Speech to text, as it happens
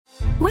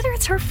Whether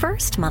it's her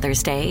first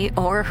Mother's Day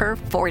or her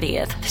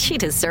 40th, she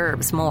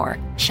deserves more.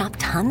 Shop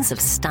tons of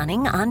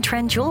stunning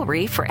on-trend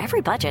jewelry for every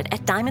budget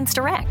at Diamonds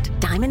Direct.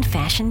 Diamond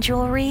fashion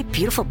jewelry,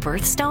 beautiful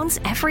birthstones,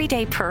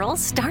 everyday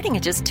pearls starting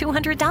at just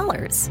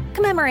 $200.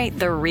 Commemorate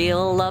the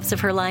real loves of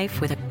her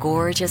life with a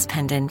gorgeous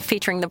pendant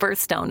featuring the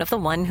birthstone of the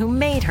one who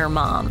made her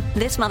mom.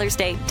 This Mother's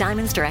Day,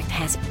 Diamonds Direct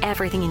has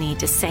everything you need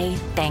to say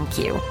thank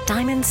you.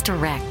 Diamonds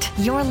Direct.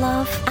 Your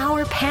love,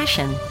 our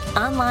passion.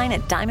 Online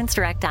at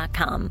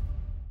diamondsdirect.com.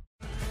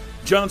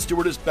 Jon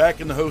Stewart is back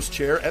in the host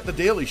chair at The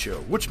Daily Show,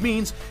 which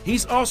means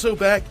he's also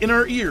back in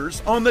our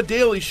ears on The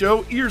Daily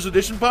Show Ears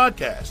Edition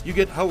podcast. You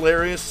get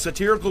hilarious,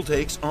 satirical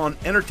takes on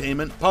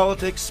entertainment,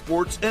 politics,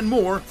 sports, and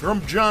more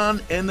from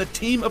Jon and the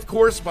team of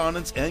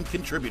correspondents and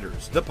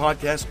contributors. The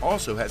podcast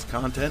also has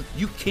content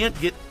you can't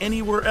get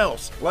anywhere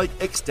else, like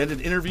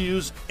extended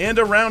interviews and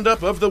a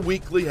roundup of the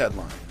weekly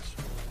headlines.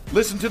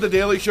 Listen to The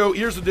Daily Show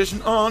Ears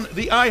Edition on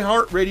the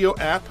iHeartRadio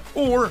app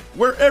or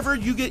wherever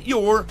you get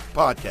your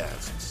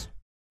podcasts.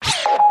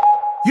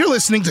 You're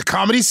listening to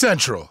Comedy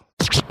Central.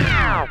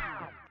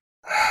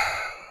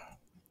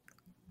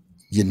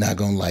 You're not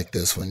going to like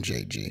this one,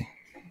 JG.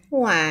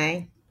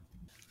 Why?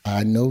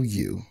 I know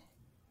you,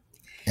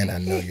 and I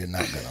know you're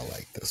not going to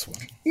like this one.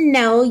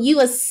 No, you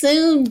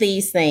assume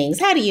these things.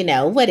 How do you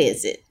know? What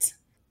is it?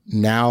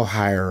 Now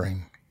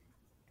hiring.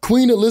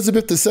 Queen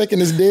Elizabeth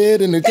II is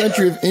dead, and the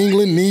country of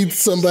England needs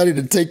somebody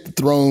to take the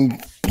throne.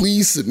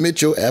 Please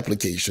submit your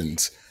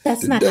applications.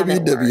 That's not how that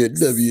works.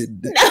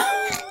 No.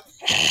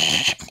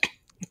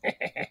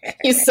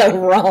 You're so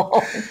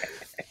wrong.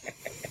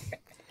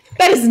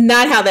 That is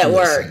not how that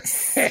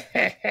works.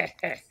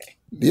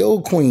 The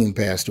old queen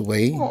passed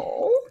away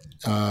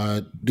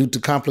due to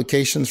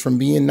complications from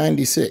being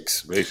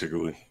 96.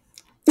 Basically.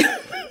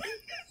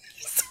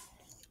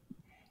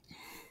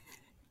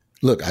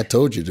 Look, I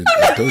told you you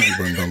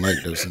weren't going to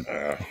like this.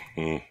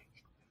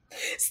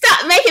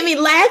 Stop making me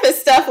laugh at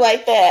stuff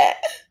like that.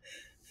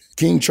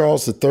 King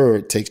Charles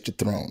III takes the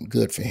throne.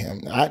 Good for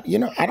him. I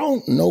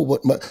don't know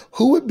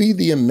who would be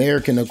the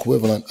American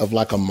equivalent of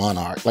like a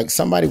monarch, like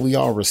somebody we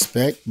all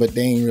respect, but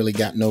they ain't really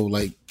got no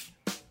like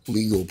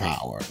legal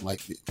power.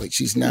 Like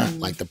she's not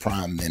like the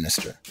prime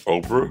minister.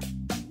 Oprah.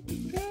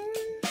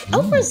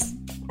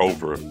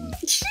 Oprah.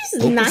 She's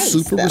Oprah's nice,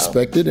 super though.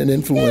 respected and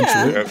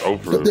influential. Yeah,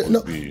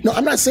 Oprah. No,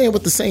 I'm not saying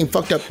with the same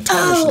fucked up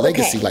tarnished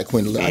legacy like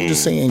Queen Elizabeth. I'm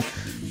just saying,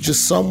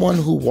 just someone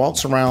who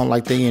walks around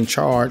like they in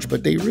charge,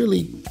 but they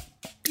really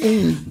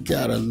ain't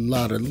got a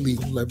lot of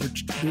legal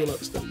leverage to do a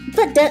lot of stuff.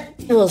 But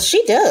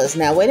she does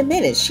now. Wait a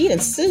minute. She done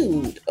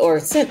sued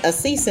or sent a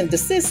cease and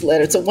desist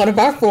letter to one of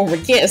our former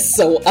guests.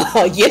 So,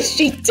 yes,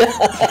 she does.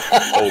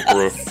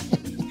 Oprah.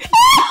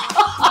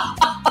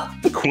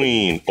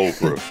 Queen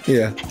Oprah.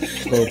 Yeah,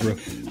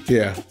 Oprah.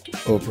 Yeah,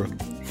 Oprah.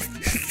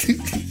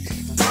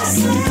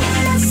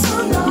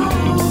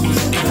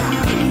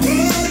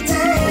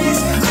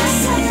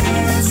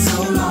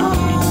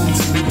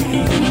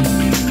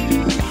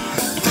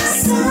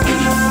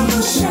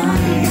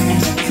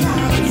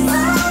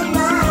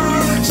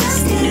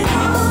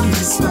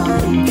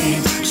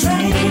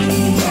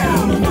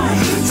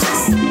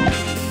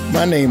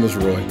 My name is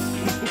Roy.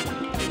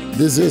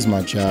 This is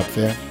my job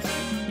fair.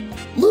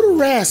 Little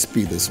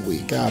raspy this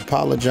week. I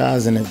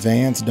apologize in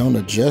advance. Don't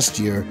adjust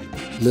your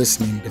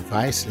listening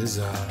devices.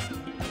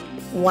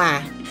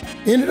 Why?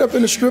 Ended up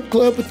in a strip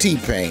club with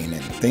T-Pain,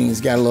 and things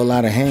got a little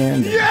out of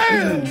hand.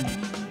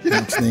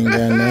 Next thing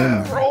I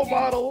know, Role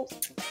models.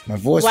 My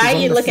voice Why was are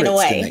on you the looking fritz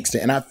away? the next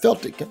day, and I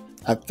felt it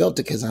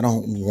because I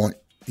don't want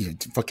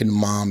fucking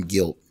mom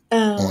guilt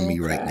on me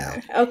right now.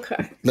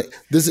 Okay. Like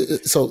this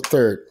is so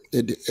third.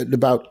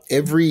 About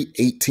every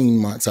 18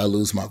 months, I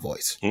lose my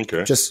voice.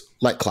 Okay. Just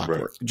like clockwork.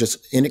 Right.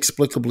 Just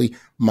inexplicably,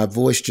 my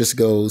voice just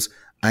goes,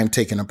 I'm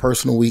taking a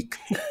personal week.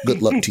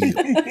 Good luck to you.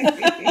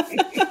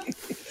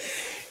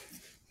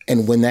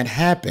 And when that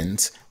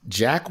happens,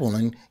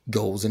 Jacqueline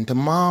goes into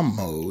mom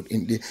mode.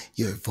 And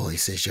your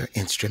voice is your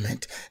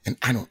instrument. And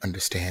I don't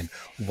understand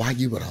why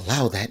you would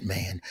allow that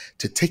man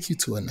to take you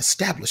to an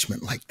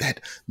establishment like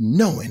that,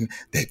 knowing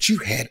that you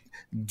had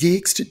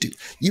gigs to do.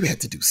 You had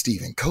to do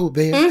Stephen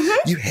Colbert.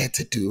 Mm-hmm. You had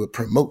to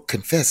promote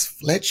Confess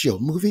Fletch, your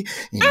movie.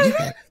 And you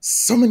had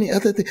so many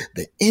other things.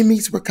 The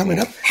Emmys were coming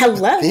up. Hello.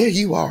 But there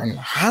you are in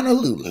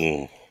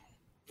Honolulu.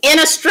 In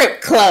a strip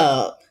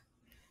club.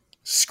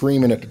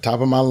 Screaming at the top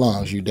of my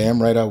lungs. You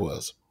damn right I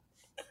was.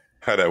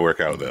 How'd that work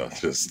out though?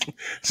 Just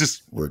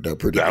worked out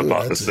pretty I'm good.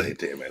 about to say,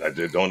 damn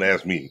it. Don't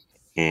ask me.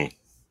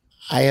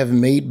 I have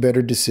made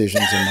better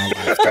decisions in my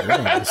life. I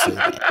don't have to say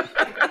that.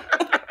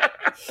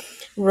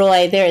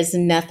 Roy, there is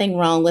nothing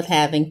wrong with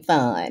having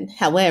fun.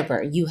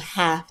 However, you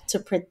have to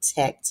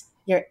protect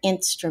your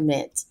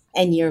instrument,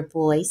 and your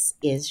voice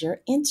is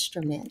your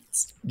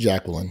instrument.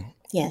 Jacqueline.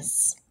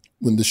 Yes.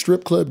 When the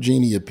strip club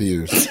genie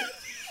appears,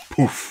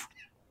 poof.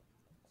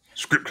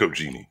 Strip club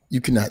genie.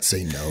 You cannot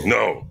say no.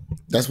 No.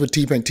 That's what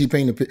T-Pain,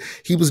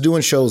 he was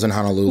doing shows in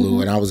Honolulu,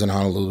 and I was in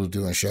Honolulu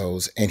doing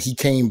shows, and he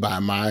came by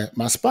my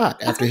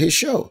spot after his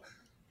show.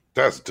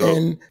 That's dope.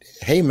 And,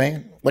 hey,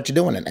 man, what you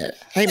doing in there?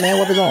 Hey, man,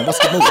 where we going? What's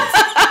the move?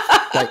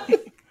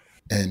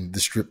 And the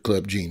strip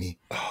club genie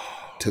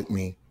took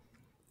me.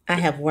 I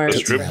have words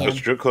A for him.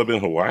 strip club in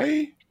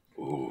Hawaii?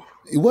 Ooh.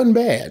 It wasn't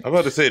bad. I'm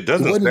about to say it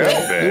doesn't sound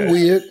bad. bad. A little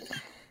weird.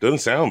 Doesn't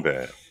sound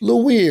bad. A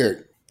little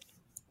weird.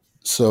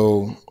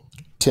 So,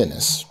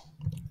 tennis.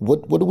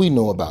 What do we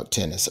know about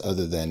tennis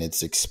other than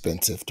it's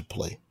expensive to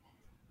play?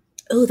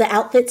 Oh, the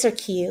outfits are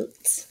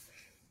cute.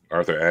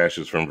 Arthur Ashe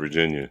is from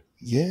Virginia.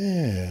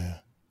 Yeah.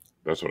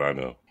 That's what I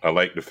know. I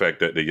like the fact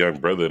that the young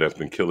brother that's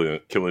been killing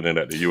it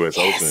at the U.S.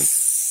 Open,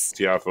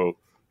 Tiafo,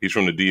 he's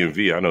from the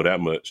DMV. I know that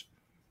much.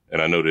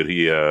 And I know that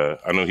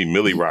he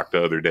Millie rocked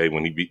the other day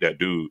when he beat that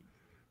dude.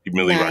 He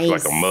Millie rocked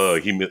like a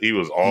mug. He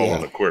was all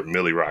on the court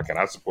Millie rocking.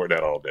 I support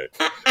that all day.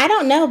 I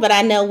don't know, but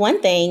I know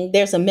one thing.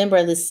 There's a member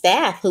of the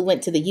staff who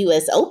went to the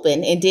U.S.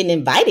 Open and didn't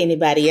invite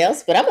anybody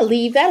else, but I'm going to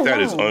leave that alone.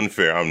 That is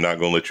unfair. I'm not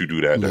going to let you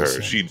do that to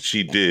her.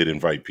 She did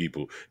invite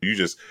people. You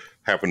just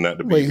happen not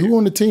to be. Wait, who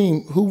on the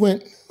team? Who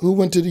went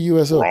to the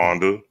U.S. Open?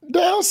 Rhonda.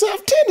 Down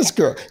south tennis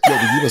girl.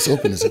 Yeah, the U.S.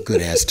 Open is a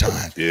good ass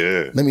time.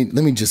 Yeah. Let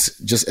me just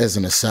as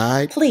an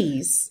aside.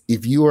 Please.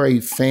 If you are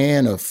a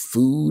fan of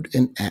food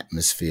and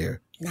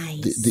atmosphere,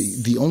 nice.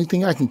 The only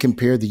thing I can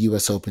compare the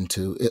U.S. Open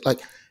to,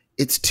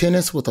 it's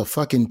tennis with a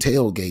fucking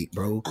tailgate,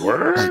 bro.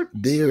 Word? Like,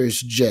 there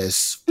is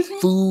just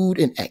food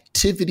and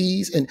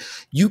activities, and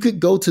you could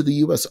go to the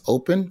U.S.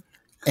 Open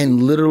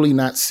and literally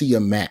not see a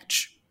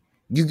match.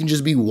 You can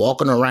just be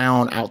walking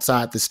around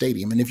outside the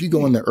stadium, and if you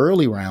go in the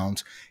early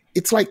rounds,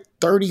 it's like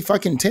 30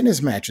 fucking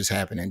tennis matches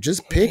happening.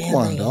 Just pick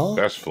one, dog.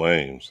 That's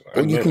flames.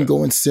 Or you can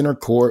go in center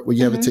court where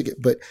you have a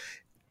ticket, but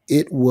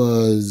it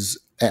was.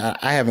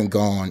 I haven't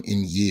gone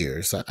in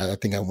years. I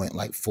think I went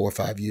like 4 or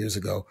 5 years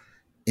ago,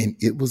 and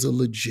it was a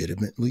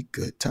legitimately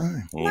good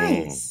time.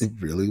 Nice. It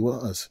really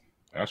was.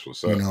 That's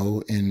what's up.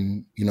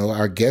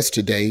 Our guest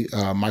today,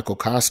 Michael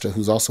Kosta,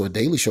 who's also a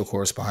Daily Show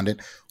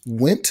correspondent,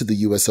 went to the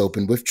U.S.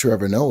 Open with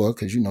Trevor Noah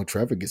because,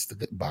 Trevor gets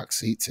the box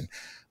seats, and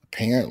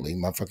apparently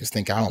motherfuckers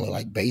think I only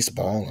like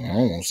baseball, and I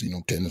don't want to see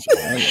no tennis.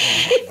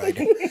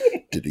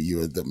 To the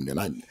U.S. Open, and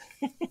I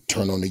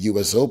turn on the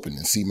U.S. Open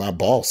and see my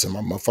boss and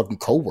my fucking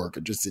coworker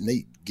just sitting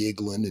there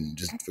giggling and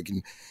just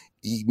fucking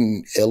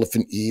eating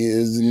elephant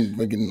ears and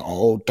fucking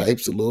all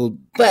types of little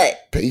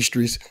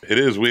pastries. It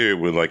is weird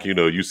when,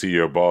 you see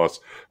your boss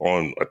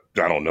on,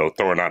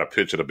 throwing out a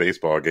pitch at a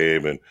baseball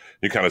game, and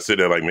you kind of sit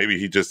there like, maybe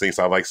he just thinks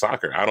I like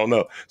soccer. I don't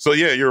know. So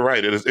yeah, you're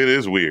right. It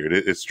is weird.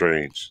 It's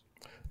strange.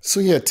 So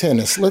yeah,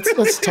 tennis. Let's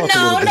talk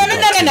No.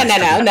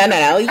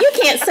 You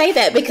can't say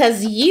that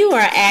because you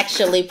are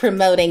actually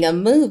promoting a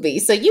movie,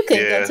 so you can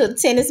go to a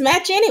tennis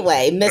match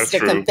anyway, Mr.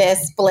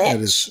 Confess Fletch.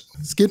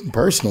 It's getting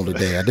personal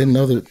today. I didn't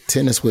know that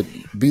tennis would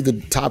be the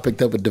topic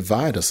that would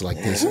divide us like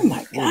this. Oh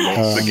my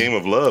God! It's a game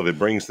of love. It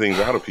brings things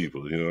out of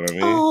people. You know what I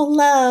mean? Oh,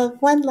 love,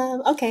 one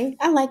love. Okay,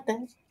 I like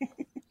that.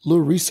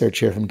 Little research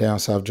here from down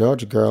South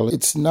Georgia, girl.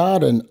 It's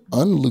not an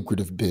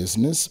unlucrative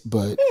business,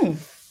 but.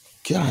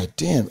 God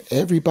damn,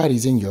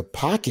 everybody's in your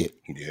pocket.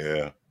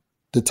 Yeah.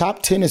 The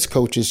top tennis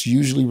coaches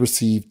usually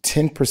receive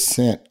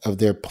 10% of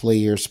their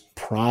players'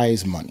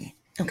 prize money.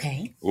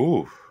 Okay.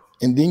 Ooh.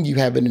 And then you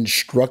have an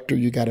instructor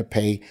you got to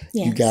pay.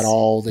 Yes. You got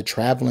all the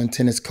traveling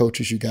tennis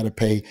coaches you got to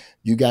pay.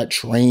 You got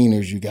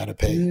trainers you got to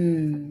pay.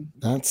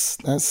 That's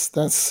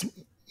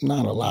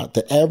not a lot.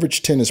 The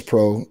average tennis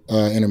pro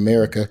in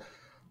America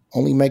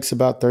only makes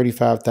about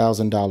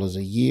 $35,000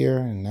 a year,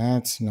 and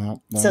that's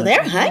not. So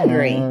they're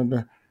hungry.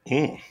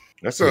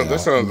 That sounds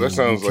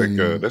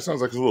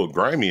like a little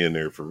grimy in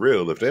there for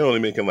real. If they're only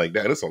making like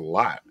that, it's a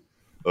lot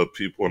of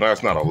people. Well,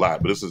 that's not a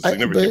lot, but it's a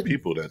significant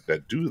people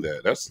that do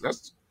that. That's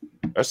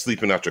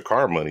sleeping out your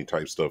car money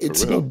type stuff.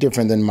 It's for real. No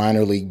different than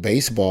minor league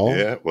baseball.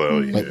 Yeah,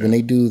 well, like when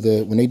they do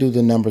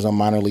the numbers on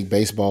minor league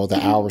baseball,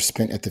 the hours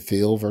spent at the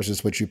field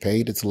versus what you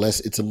paid, it's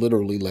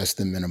literally less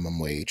than minimum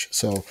wage.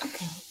 So,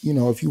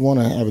 if you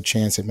want to have a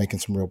chance at making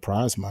some real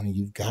prize money,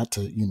 you've got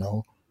to,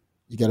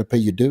 you got to pay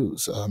your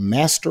dues.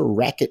 Master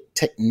racket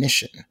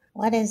technician.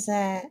 What is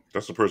that?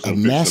 That's the person. A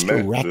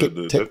master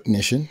racket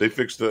technician. They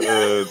fix the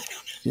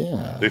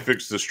They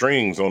fix the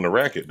strings on the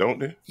racket, don't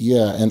they?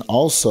 Yeah, and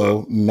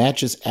also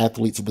matches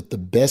athletes with the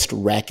best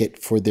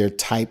racket for their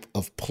type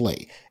of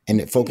play,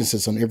 and it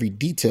focuses on every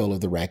detail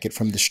of the racket,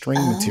 from the string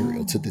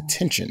material to the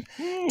tension,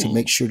 to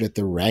make sure that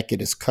the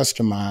racket is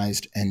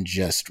customized and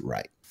just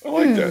right. I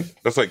like that.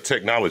 That's like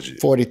technology.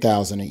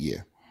 $40,000 a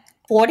year.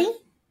 40?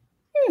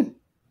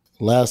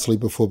 Lastly,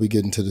 before we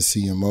get into the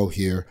CMO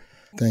here,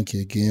 thank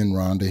you again,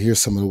 Rhonda.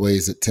 Here's some of the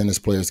ways that tennis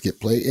players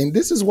get played. And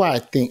this is why I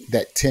think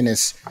that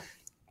tennis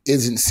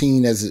isn't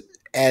seen as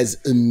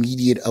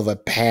immediate of a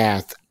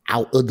path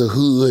out of the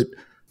hood.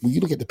 When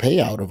you look at the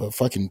payout of a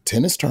fucking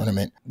tennis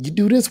tournament, you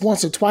do this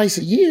once or twice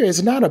a year.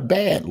 It's not a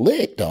bad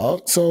lick,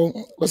 dog. So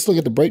let's look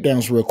at the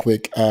breakdowns real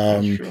quick.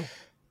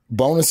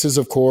 Bonuses,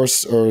 of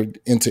course, are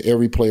into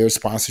every player's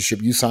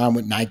sponsorship. You sign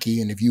with Nike,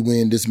 and if you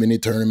win this many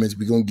tournaments,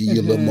 we're going to give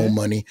you a little more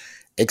money.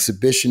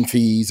 Exhibition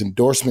fees,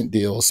 endorsement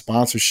deals,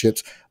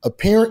 sponsorships,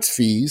 appearance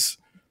fees,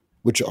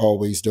 which are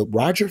always dope.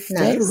 Roger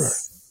Federer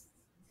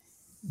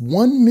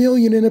 $1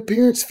 million in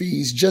appearance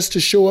fees just to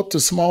show up to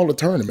smaller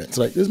tournaments.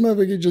 Like this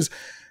motherfucker just,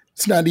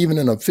 it's not even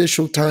an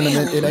official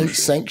tournament. It ain't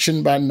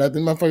sanctioned by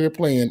nothing. Motherfucker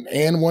playing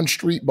and one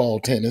street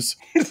ball tennis.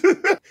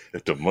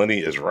 If the money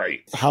is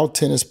right. How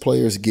tennis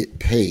players get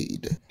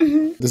paid.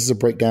 Mm-hmm. This is a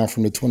breakdown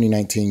from the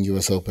 2019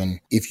 U.S. Open.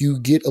 If you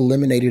get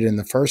eliminated in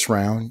the first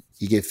round,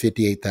 you get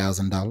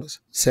 $58,000.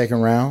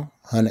 Second round,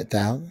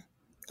 $100,000.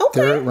 Okay.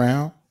 Third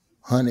round,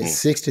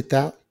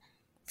 $160,000.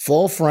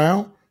 Fourth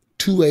round,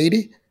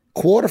 $280,000.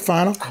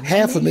 Quarterfinal,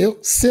 $500,000.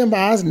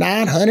 Semis,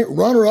 $900,000.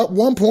 Runner-up,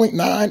 $1.9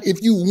 million.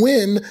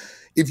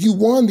 If you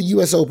won the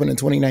U.S. Open in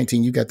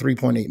 2019, you got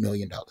 $3.8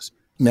 million.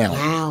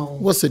 Now,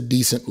 what's a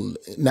decent?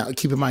 Now,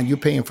 keep in mind, you're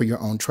paying for your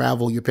own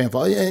travel. You're paying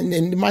for,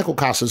 and Michael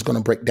Kosta is going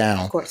to break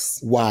down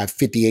why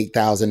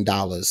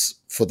 $58,000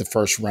 for the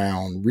first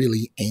round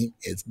really ain't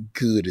as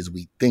good as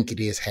we think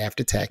it is. Half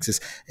the taxes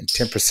and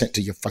 10%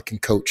 to your fucking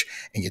coach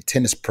and your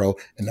tennis pro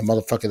and the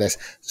motherfucker that's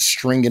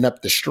stringing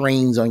up the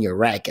strings on your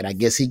racket. I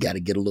guess he got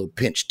to get a little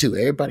pinch too.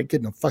 Everybody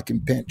getting a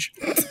fucking pinch.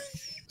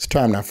 It's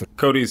time now for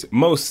Cody's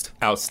most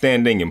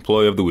outstanding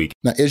employee of the week.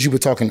 Now, as you were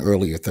talking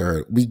earlier,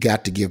 Third, we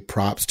got to give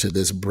props to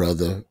this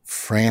brother,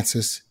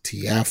 Frances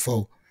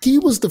Tiafoe. He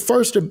was the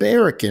first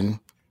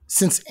American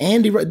since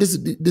Andy. This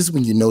is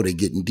when you know they're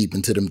getting deep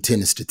into them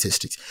tennis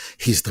statistics.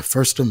 He's the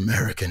first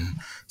American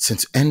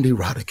since Andy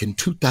Roddick in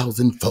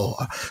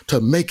 2004 to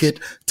make it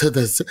to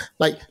the,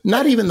 like,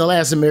 not even the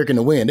last American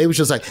to win. They was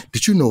just like,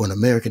 did you know an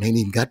American ain't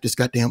even got this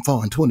goddamn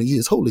far in 20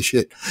 years? Holy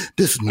shit.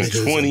 This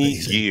nigga 20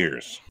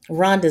 years.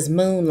 Rhonda's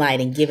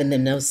moonlighting, giving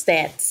them those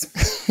stats.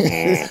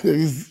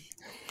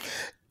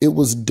 It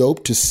was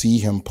dope to see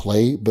him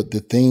play, but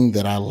the thing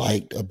that I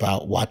liked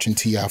about watching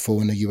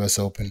Tiafoe in the U.S.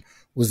 Open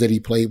was that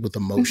he played with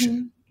emotion.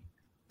 Mm-hmm.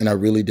 And I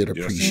really did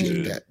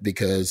appreciate that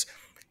because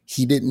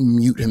he didn't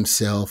mute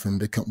himself and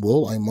become,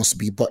 well, I must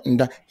be buttoned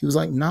down. He was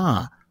like,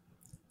 nah.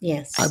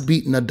 Yes. I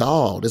beat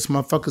Nadal. This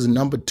motherfucker's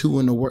number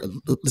 2 in the world.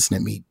 Listen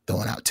to me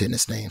throwing out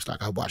tennis names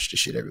like I watch this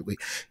shit every week.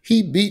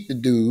 He beat the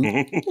dude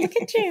Look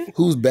at you.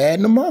 who's bad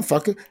in the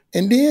motherfucker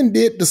and then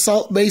did the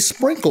salt-based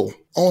sprinkle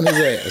on his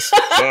ass.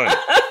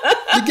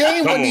 The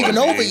game wasn't even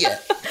over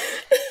yet.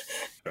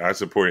 I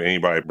support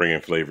anybody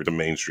bringing flavor to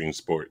mainstream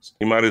sports.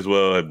 He might as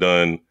well have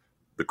done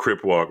the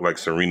crip walk like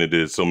Serena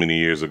did so many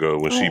years ago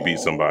when she beat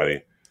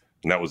somebody.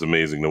 And that was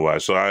amazing to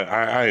watch. So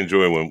I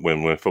enjoy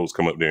when folks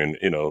come up there and,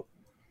 you know,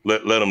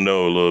 let them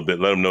know a little bit.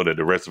 Let them know that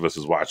the rest of us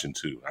is watching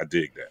too. I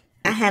dig that.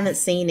 I haven't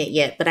seen it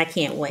yet, but I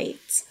can't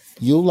wait.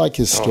 You'll like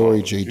his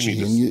story,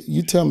 JG, and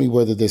you tell me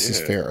whether this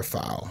is fair or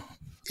foul.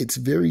 It's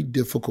very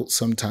difficult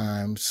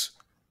sometimes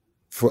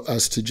for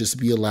us to just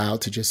be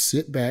allowed to just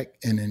sit back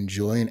and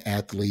enjoy an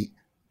athlete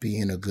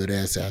being a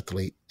good-ass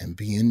athlete and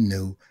being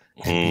new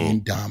and being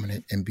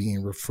dominant and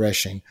being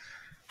refreshing.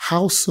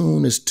 How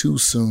soon is too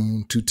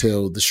soon to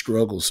tell the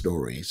struggle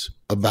stories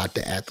about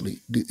the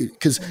athlete?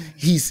 Because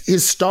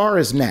his star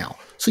is now.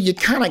 So you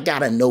kind of got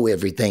to know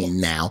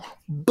everything now.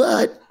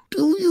 But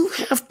do you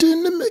have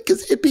to?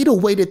 Because it be the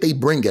way that they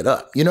bring it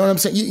up. You know what I'm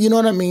saying? You know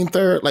what I mean,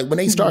 Third? Like when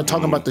they start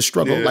talking about the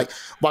struggle, like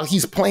while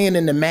he's playing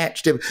in the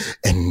match.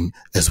 And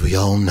as we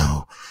all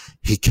know,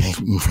 he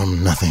came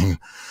from nothing.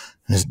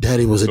 His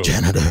daddy was a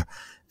janitor.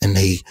 And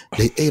they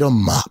ate a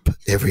mop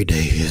every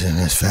day in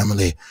his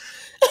family.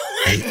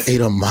 They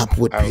ate a mop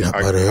with peanut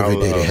butter every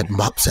day. They had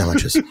mop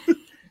sandwiches.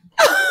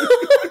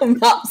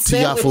 Mop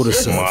sandwiches. Tiafoe to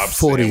serve.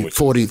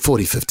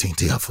 40-15.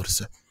 Tiafoe to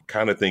serve.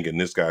 Kind of think in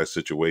this guy's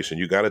situation,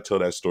 you got to tell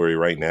that story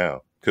right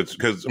now.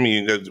 Because I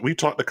mean, we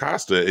talked to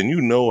Kosta, and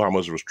you know how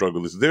much of a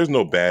struggle this is. There's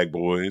no bag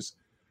boys.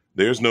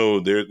 They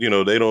don't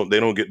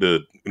get to,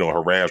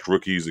 harass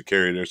rookies that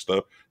carry their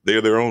stuff.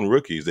 They're their own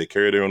rookies. They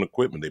carry their own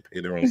equipment. They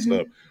pay their own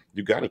stuff.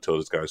 You got to tell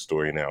this guy's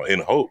story now in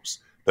hopes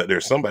that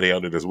there's somebody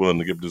out there that's willing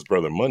to give this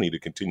brother money to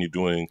continue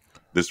doing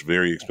this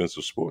very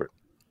expensive sport.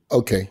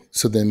 Okay,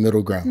 so then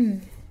middle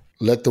ground.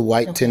 Let the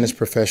white tennis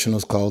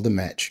professionals call the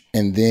match.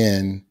 And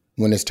then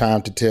when it's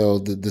time to tell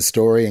the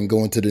story and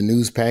go into the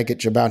news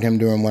package about him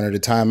during one of the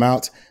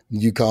timeouts,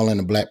 you call in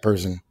a black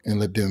person and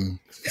let them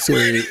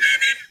say,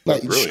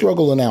 like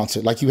struggle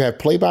announcer. Like you have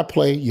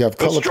play-by-play, you have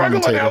color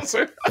commentator,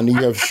 and then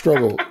you have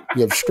struggle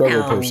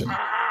person.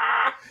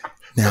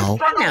 Now,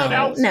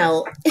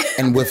 no.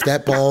 And with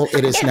that ball,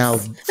 it is now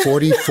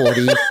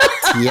 40-40.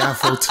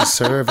 Tiafoe to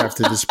serve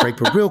after this break.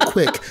 But real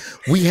quick,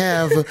 we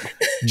have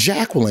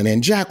Jacqueline.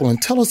 And Jacqueline,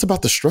 tell us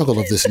about the struggle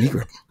of this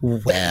Negro.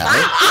 Well,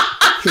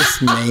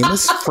 his name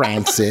is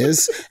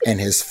Francis,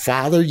 and his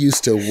father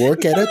used to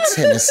work at a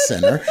tennis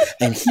center,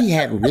 and he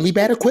had really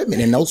bad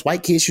equipment. And those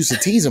white kids used to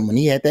tease him when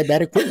he had that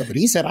bad equipment. But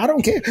he said, I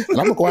don't care, and I'm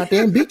going to go out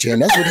there and beat you.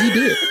 And that's what he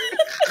did.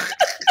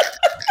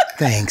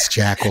 Thanks,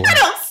 Jacqueline. I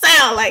don't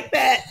sound like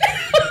that.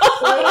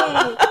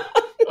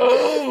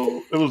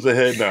 It was a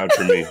head nod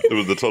for me. It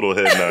was a total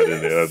head nod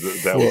in there.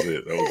 That was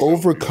it.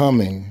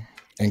 Overcoming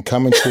and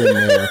coming to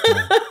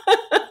America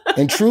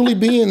and truly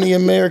being the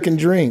American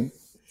dream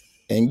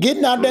and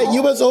getting out that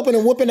U.S. Open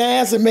and whooping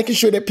ass and making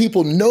sure that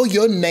people know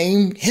your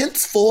name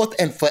henceforth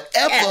and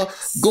forever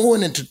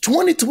going into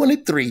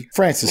 2023.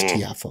 Frances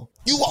Tiafoe.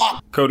 You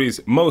are Cody's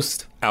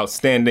most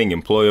outstanding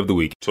employee of the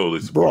week.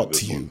 Totally support brought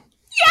this to one. you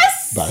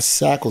by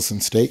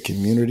Sackleson State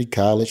Community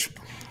College.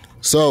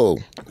 So,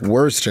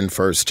 worst and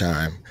first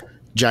time.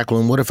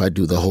 Jacqueline, what if I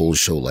do the whole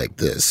show like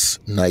this?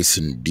 Nice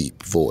and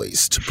deep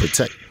voice to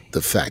protect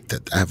the fact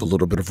that I have a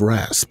little bit of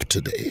rasp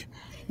today.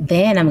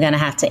 Then I'm going to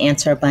have to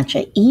answer a bunch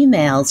of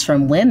emails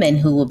from women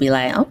who will be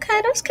like,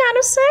 okay, that's kind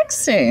of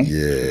sexy.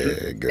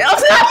 Yeah, girl. No,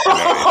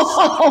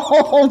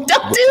 don't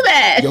do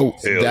that. Yo,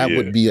 Hell that yeah.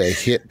 would be a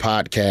hit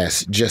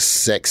podcast,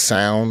 just sex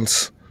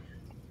sounds.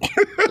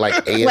 Like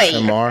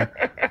ASMR.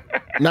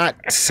 Not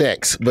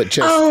sex, but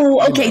just.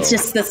 Oh, okay, it's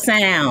just the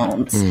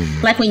sounds.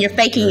 Like when you're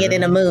faking it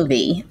in a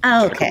movie.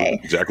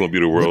 Okay. Jacqueline be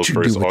the world's What you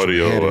first do with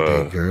your hair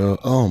audio. today, girl.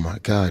 Oh my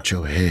God,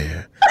 your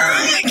hair.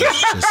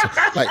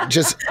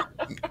 Just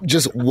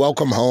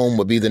welcome home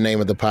would be the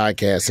name of the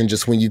podcast, and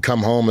just when you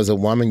come home as a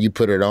woman, you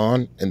put it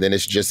on, and then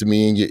it's just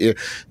me in your ear.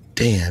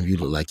 Damn, you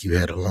look like you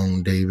had a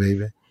long day,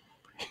 baby.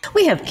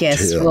 We have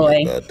guests, Tell Roy.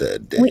 me about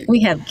that day.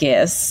 We have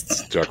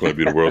guests. Jacqueline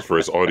be the world's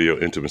first audio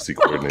intimacy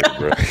coordinator,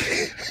 bro.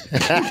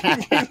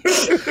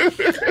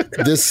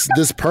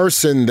 This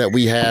person that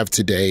we have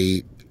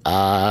today,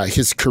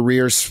 his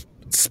career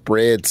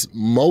spreads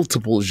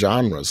multiple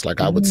genres. Like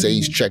I would say,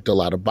 he's checked a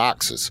lot of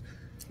boxes.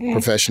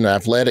 Professional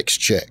athletics,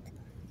 check.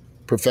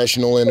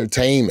 Professional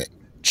entertainment,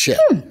 check.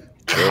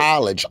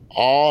 College,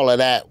 all of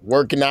that.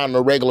 Working out in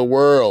the regular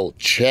world,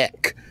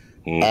 check.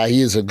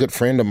 He is a good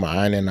friend of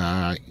mine,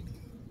 and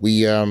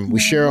we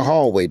share a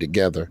hallway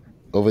together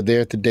over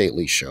there at the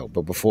Daily Show.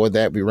 But before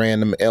that, we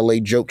ran them LA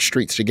joke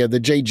streets together.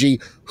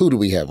 JG, who do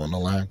we have on the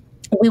line?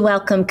 We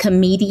welcome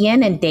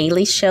comedian and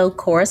Daily Show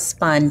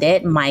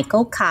correspondent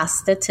Michael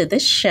Kosta to the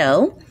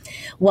show.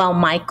 While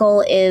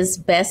Michael is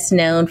best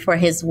known for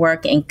his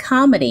work in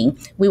comedy,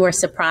 we were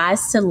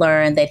surprised to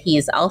learn that he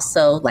is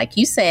also, like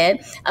you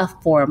said, a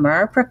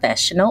former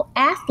professional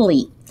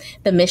athlete.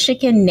 The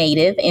Michigan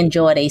native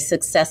enjoyed a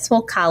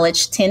successful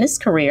college tennis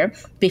career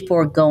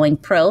before going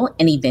pro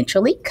and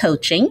eventually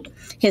coaching.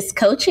 His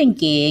coaching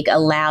gig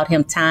allowed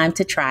him time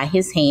to try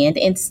his hand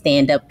in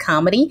stand-up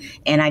comedy,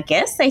 and I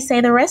guess they say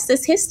the rest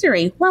is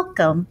history.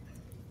 Welcome.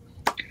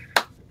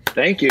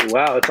 Thank you.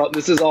 Wow,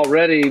 this is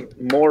already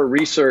more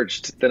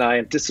researched than I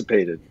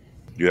anticipated.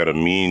 You had a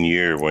mean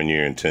year 1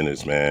 year in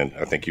tennis, man.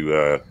 I think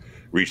you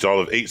reached all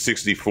of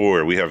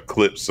 864. We have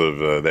clips of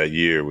that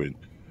year when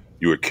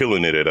you were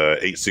killing it at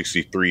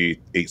 863,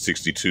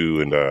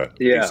 862, and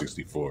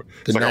 864.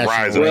 It's like a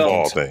rise and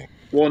fall thing.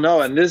 Well,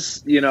 no, and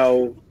this,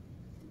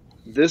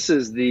 this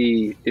is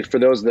for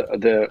those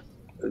that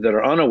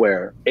are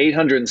unaware,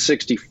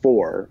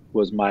 864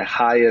 was my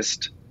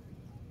highest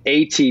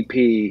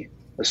ATP,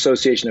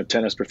 Association of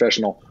Tennis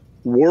Professional,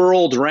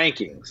 world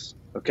rankings.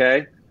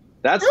 Okay,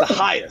 that's the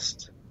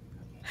highest.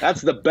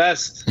 That's the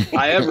best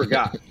I ever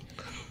got.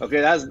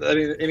 Okay, I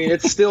mean,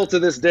 it's still to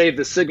this day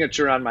the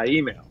signature on my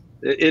email.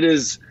 It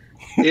is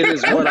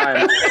what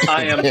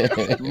I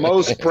am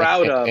most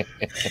proud of.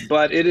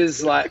 But it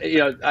is like,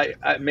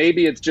 I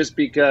maybe it's just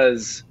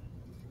because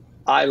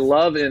I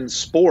love in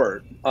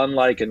sport,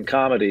 unlike in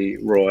comedy,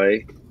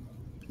 Roy,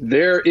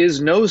 there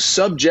is no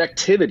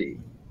subjectivity.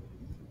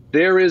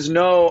 There is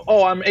no,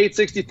 I'm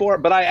 864,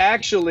 but I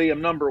actually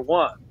am number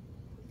one.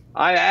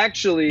 I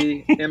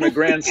actually am a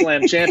Grand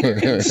Slam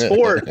champion. In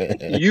sport,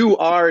 you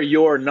are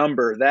your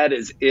number. That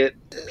is it.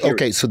 Period.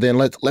 Okay, so then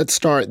let's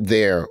start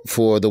there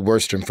for the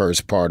worst and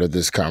first part of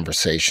this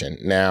conversation.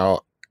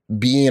 Now,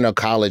 being a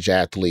college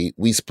athlete,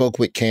 we spoke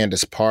with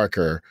Candace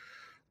Parker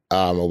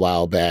a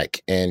while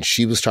back, and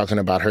she was talking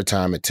about her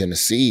time at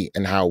Tennessee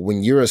and how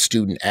when you're a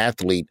student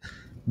athlete,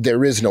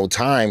 there is no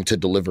time to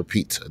deliver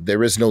pizza.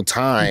 There is no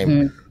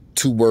time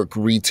to work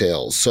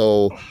retail.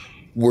 So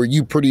were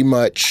you pretty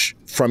much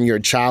from your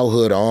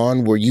childhood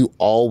on, were you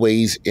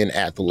always in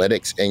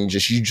athletics and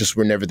you just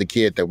were never the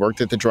kid that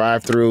worked at the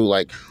drive-thru?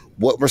 Like,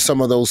 what were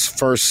some of those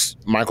first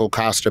Michael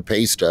Kosta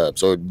pay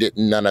stubs, or did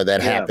none of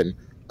that happen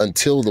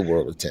until the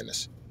world of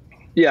tennis?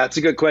 Yeah, it's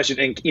a good question.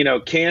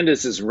 And,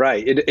 Candace is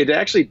right. It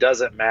actually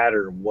doesn't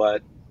matter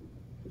what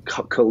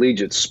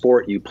collegiate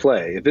sport you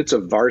play. If it's a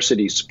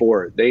varsity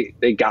sport,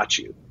 they got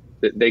you.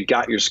 They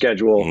got your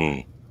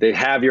schedule. They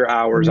have your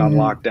hours on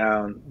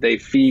lockdown. They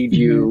feed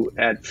you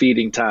at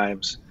feeding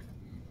times.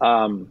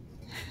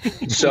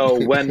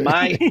 So when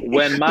my is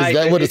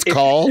that what it's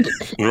called?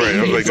 Right.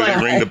 I was like, did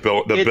you ring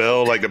the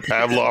bell like the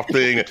Pavlov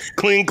thing?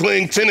 Cling,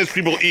 cling, tennis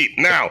people eat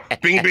now.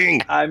 Bing,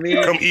 bing. I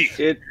mean, come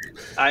eat.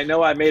 I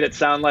know I made it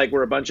sound like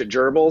we're a bunch of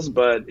gerbils,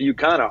 but you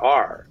kind of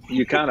are.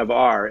 You kind of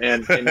are,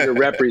 and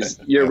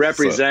you're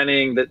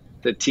representing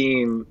the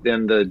team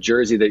in the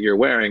jersey that you're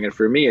wearing. And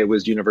for me, it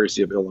was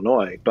University of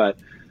Illinois. But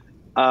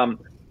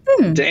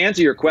to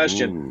answer your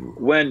question,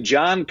 when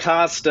John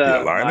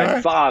Kosta,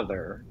 my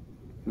father,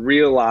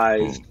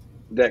 realized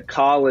that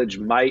college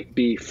might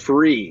be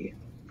free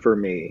for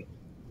me,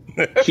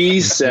 he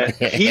said,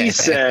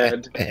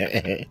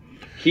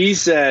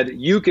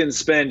 you can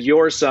spend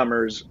your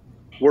summers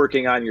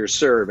working on your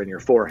serve and your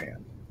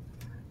forehand.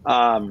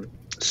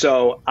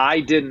 So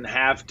I didn't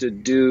have to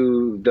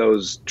do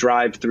those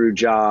drive-through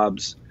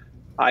jobs.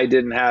 I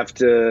didn't have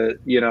to,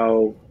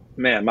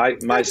 man, my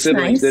That's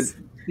siblings nice.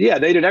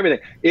 they did everything.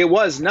 It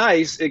was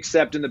nice,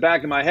 except in the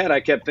back of my head, I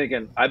kept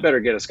thinking, I better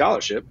get a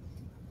scholarship.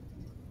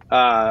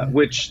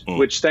 Which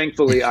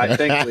thankfully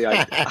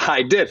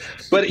I did.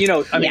 But,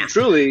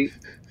 truly,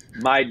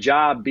 my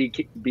job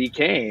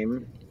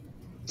became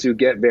to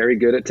get very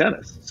good at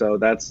tennis. So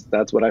that's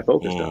what I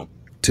focused on.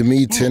 To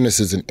me, tennis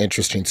is an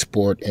interesting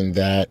sport in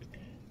that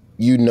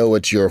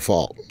it's your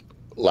fault.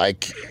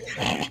 Like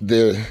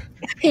there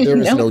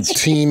is no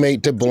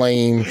teammate to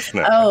blame.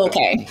 Oh,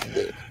 okay.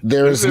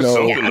 There's no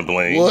something to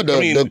blame. Well,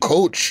 the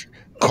coach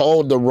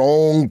called the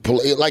wrong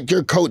play. Like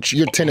your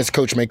tennis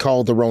coach may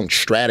call the wrong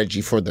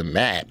strategy for the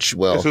match.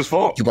 Well, it's his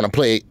fault. You want to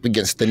play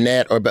against the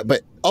net,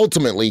 but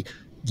ultimately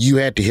you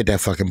had to hit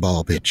that fucking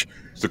ball, bitch.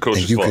 It's the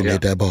coach's and you fault. couldn't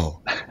hit that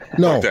ball.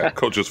 No, that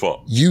coach's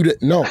fault. You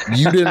didn't.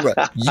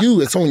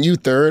 It's on you.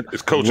 Third,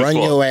 it's coach's run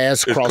fault. your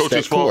ass it's across coach's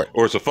that fault, court,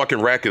 or it's a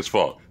fucking racket's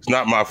fault. It's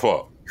not my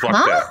fault. Fuck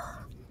that.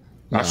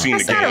 I've seen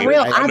That's the not a game.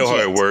 real I know how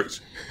it object.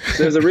 works.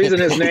 There's a reason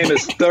his name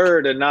is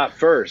Third and not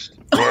First.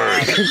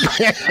 Word.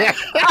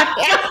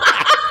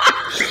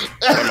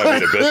 That might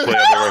be the best play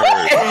I've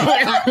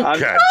ever heard.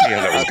 God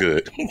damn, that was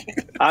good.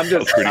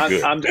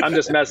 I'm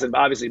just messing,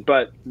 obviously.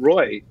 But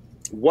Roy,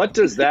 what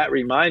does that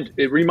remind?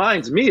 It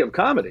reminds me of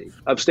comedy,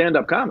 of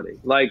stand-up comedy.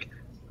 Like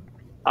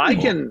I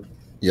can,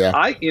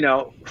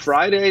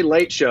 Friday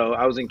late show.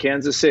 I was in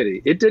Kansas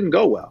City. It didn't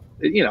go well.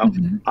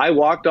 I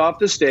walked off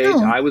the stage.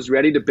 Oh. I was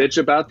ready to bitch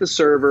about the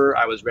server.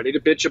 I was ready to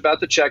bitch about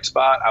the check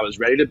spot. I was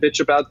ready to bitch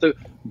about the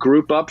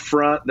group up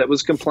front that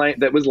was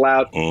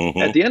loud.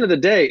 At the end of the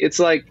day, it's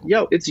like,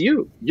 it's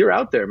you. You're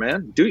out there,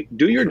 man. Do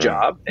your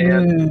job.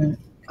 And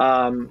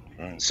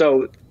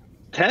so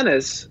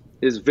tennis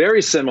is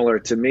very similar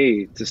to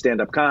me to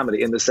stand-up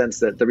comedy in the sense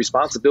that the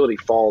responsibility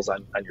falls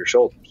on your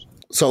shoulders.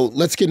 So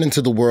let's get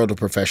into the world of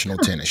professional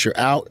tennis. You're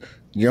out,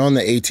 you're on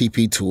the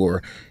ATP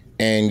tour,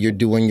 and you're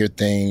doing your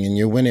thing, and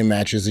you're winning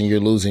matches, and you're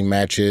losing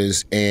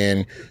matches,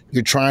 and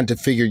you're trying to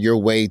figure your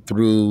way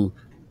through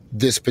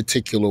this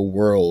particular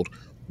world.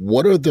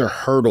 What are the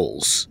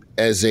hurdles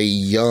as a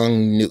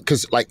young new?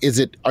 Because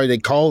are they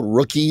called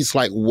rookies?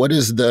 Like, what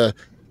is the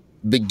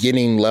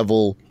beginning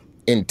level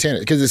in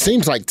tennis? Because it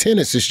seems like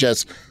tennis is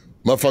just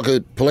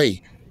motherfucker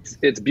play.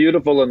 It's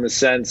beautiful in the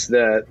sense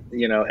that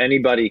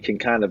anybody can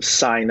kind of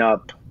sign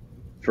up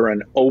for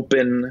an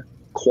open,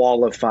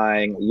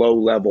 qualifying,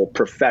 low-level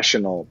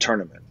professional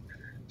tournament.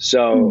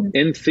 So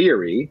in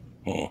theory,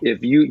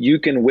 if you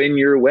can win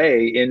your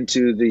way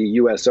into the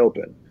U.S.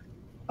 Open.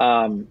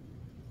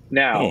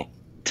 Now,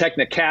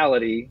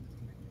 technicality,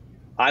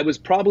 I was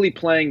probably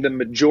playing the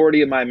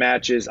majority of my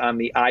matches on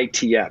the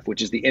ITF,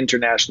 which is the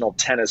International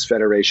Tennis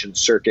Federation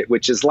circuit,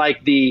 which is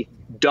like the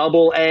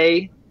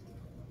AA,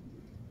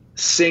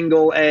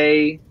 single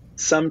A,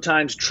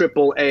 sometimes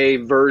triple A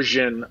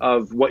version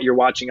of what you're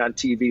watching on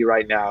TV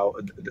right now,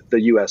 the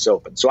U.S.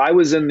 Open. So I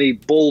was in the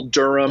Bull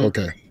Durham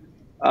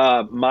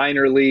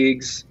minor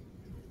leagues,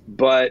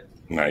 but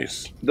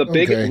nice.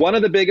 One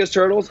of the biggest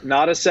hurdles,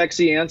 not a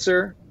sexy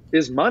answer,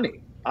 is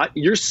money.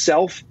 You're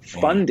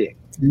self-funding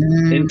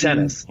in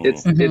tennis.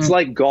 It's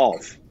like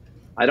golf.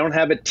 I don't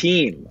have a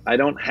team.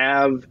 I'm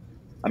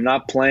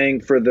not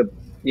playing for the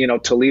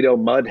Toledo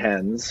Mud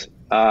Hens.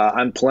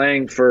 I'm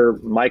playing for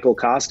Michael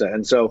Kosta,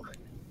 and so.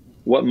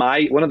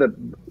 One of the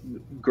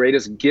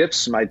greatest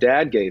gifts my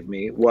dad gave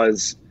me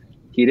was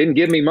he didn't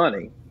give me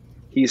money.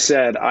 He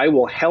said, I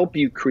will help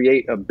you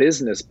create a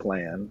business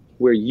plan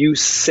where you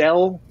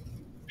sell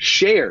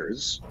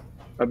shares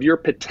of your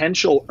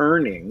potential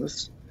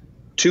earnings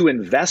to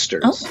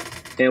investors.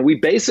 And we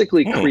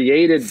basically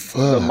created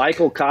the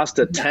Michael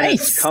Kosta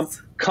Tennis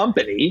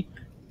Company,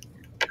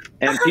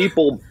 and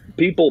people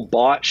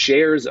bought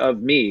shares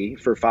of me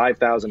for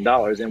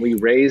 $5,000, and we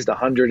raised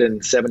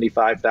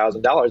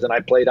 $175,000, and I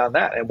played on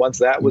that. And once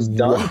that was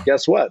done,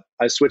 guess what?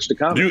 I switched to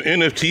comedy. You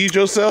NFT'd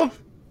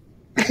yourself?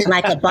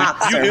 Like a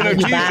boxer. You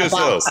NFT'd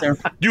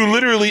yourself. You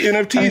literally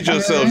NFT'd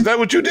yourself. Is that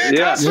what you did?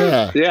 Yeah.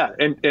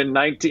 In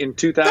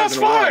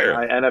 2001,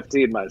 I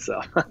NFT'd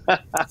myself.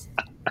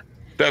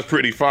 That's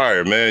pretty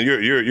fire, man.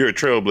 You're a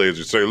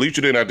trailblazer, sir. At least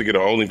you didn't have to get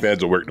an OnlyFans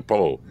to work the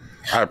pole.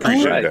 I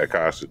appreciate that,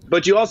 Costa.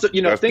 But you also,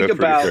 think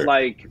about fair.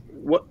 like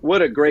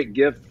what a great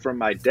gift from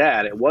my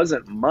dad. It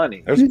wasn't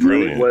money. That's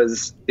brilliant.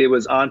 It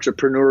was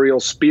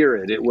entrepreneurial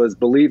spirit. It was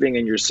believing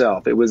in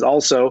yourself. It was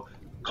also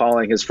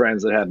calling his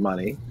friends that had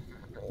money.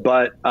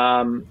 But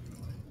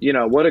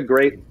what a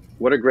great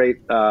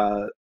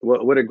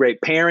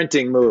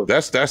parenting move.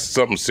 That's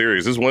something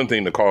serious. It's one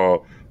thing to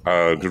call.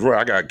 Because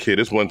I got a kid.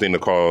 It's one thing to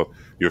call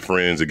your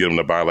friends and get them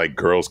to buy like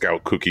Girl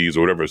Scout cookies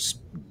or whatever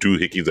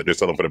doohickeys that they're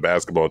selling for the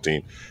basketball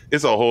team.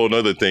 It's a whole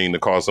other thing to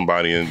call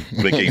somebody and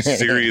make a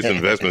serious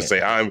investment.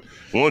 Say, I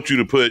want you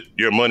to put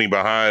your money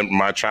behind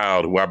my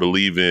child, who I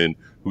believe in,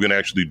 who can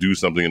actually do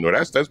something. And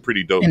that's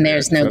pretty dope. And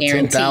there's no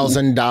guarantee.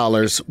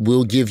 $10,000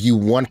 will give you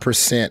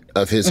 1%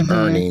 of his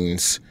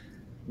earnings.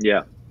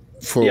 Yeah.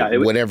 For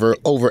whatever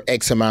over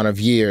X amount of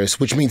years,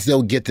 which means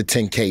they'll get the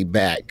 $10K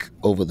back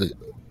over the.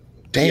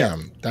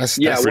 Damn, that's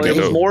well, it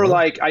was dope. more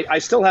like I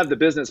still have the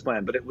business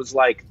plan, but it was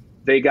like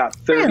they got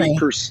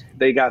 30%.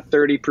 They got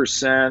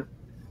 30%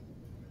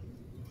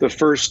 the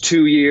first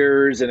 2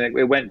 years, and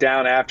it went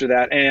down after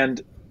that.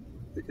 And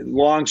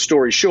long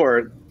story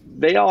short,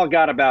 they all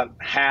got about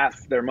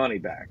half their money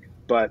back.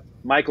 But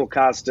Michael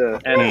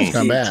Kosta,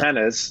 NFT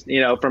Tennis,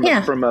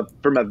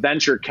 from a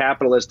venture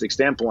capitalistic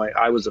standpoint,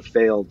 I was a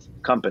failed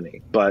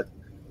company. But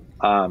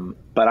I'm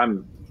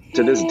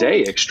to this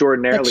day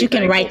extraordinarily. But you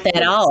can write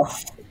that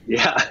off.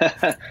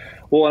 Yeah.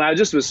 Well, and I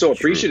just was so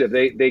appreciative.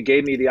 They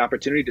gave me the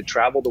opportunity to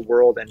travel the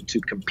world and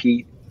to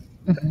compete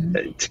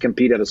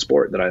at a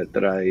sport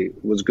that I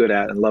was good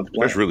at and loved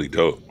playing. That's really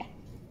dope.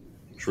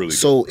 It's really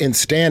so dope. In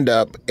stand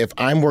up, if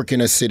I'm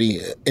working a city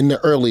in the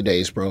early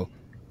days, bro,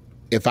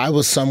 if I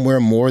was somewhere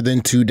more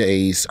than 2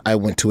 days, I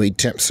went to a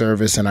temp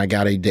service and I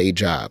got a day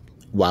job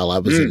while I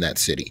was in that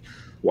city.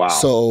 Wow.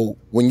 So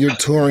when you're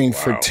touring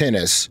for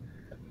tennis,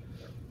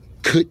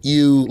 could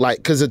you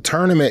because a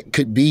tournament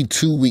could be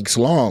 2 weeks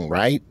long,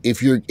 right?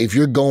 If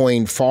you're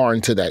going far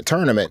into that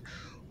tournament,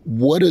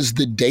 what is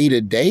the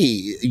day-to-day?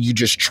 You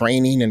just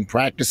training and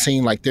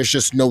practicing? Like there's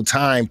just no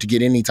time to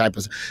get any type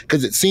of,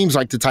 because it seems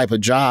like the type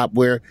of job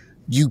where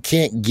you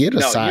can't get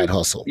a side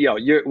hustle.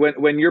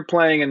 When you're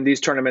playing in these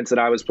tournaments that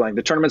I was playing,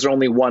 the tournaments are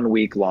only 1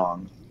 week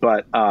long,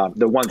 but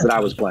the ones that I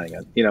was playing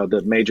in,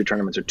 the major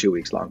tournaments are 2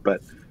 weeks long.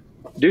 But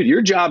dude,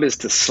 your job is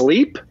to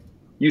sleep.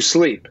 You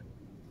sleep.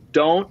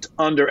 Don't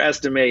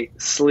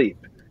underestimate sleep.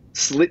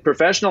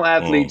 Professional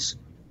athletes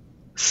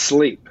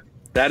sleep.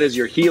 That is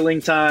your healing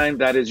time.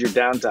 That is your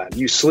downtime.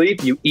 You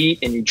sleep, you eat,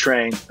 and you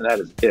train, and that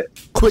is it.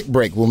 Quick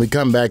break. When we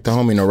come back, the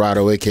homie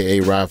Narado,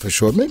 a.k.a. Rod for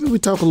short, maybe we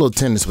talk a little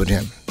tennis with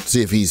him,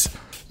 see if he's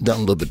done a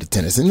little bit of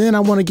tennis. And then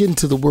I want to get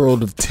into the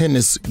world of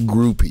tennis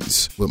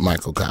groupies with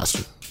Michael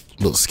Kosta.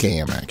 A little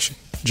scam action.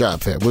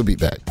 Job fair. We'll be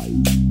back.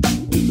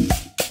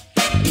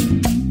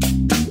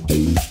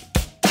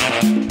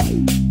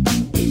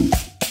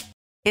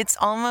 It's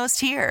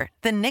almost here.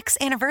 The Knix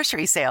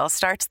anniversary sale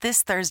starts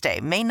this Thursday,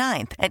 May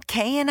 9th at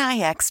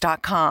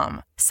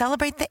knix.com.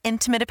 Celebrate the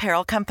intimate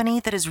apparel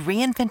company that has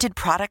reinvented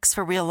products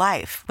for real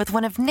life with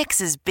one of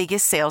Knix's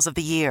biggest sales of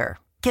the year.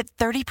 Get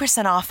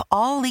 30% off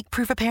all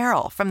leak-proof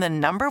apparel from the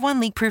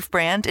 #1 leak-proof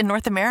brand in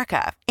North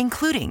America,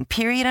 including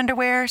period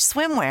underwear,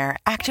 swimwear,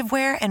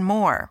 activewear, and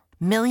more.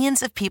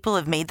 Millions of people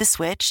have made the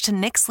switch to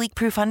Knix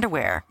leak-proof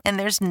underwear, and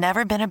there's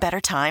never been a better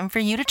time for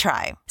you to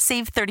try.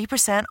 Save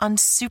 30% on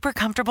super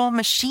comfortable,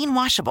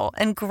 machine-washable,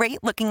 and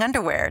great-looking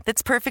underwear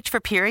that's perfect for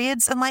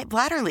periods and light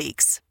bladder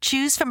leaks.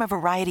 Choose from a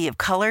variety of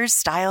colors,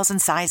 styles, and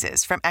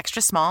sizes from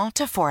extra small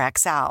to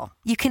 4XL.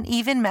 You can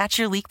even match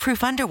your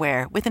leak-proof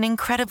underwear with an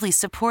incredibly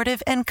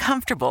supportive and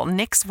comfortable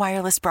Knix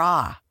wireless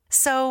bra.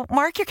 So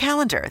mark your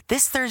calendar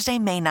this Thursday,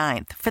 May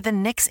 9th for the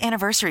Knix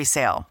anniversary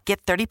sale.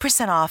 Get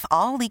 30% off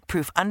all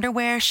leak-proof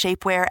underwear,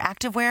 shapewear,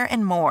 activewear,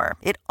 and more.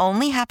 It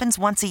only happens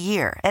once a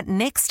year at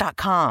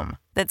knix.com.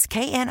 That's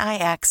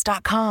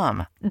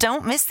knix.com.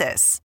 Don't miss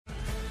this.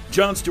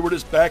 Jon Stewart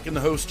is back in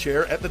the host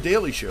chair at The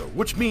Daily Show,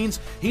 which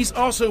means he's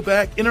also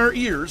back in our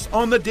ears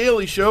on The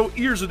Daily Show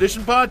Ears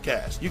Edition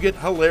podcast. You get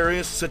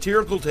hilarious,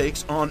 satirical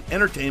takes on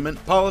entertainment,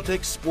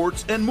 politics,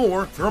 sports, and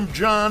more from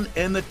Jon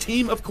and the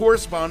team of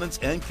correspondents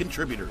and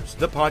contributors.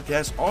 The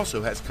podcast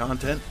also has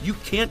content you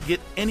can't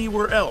get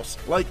anywhere else,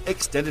 like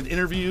extended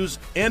interviews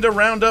and a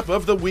roundup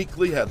of the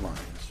weekly headlines.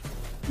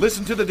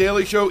 Listen to The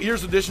Daily Show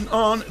Ears Edition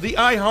on the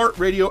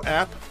iHeartRadio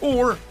app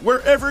or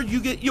wherever you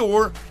get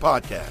your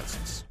podcasts.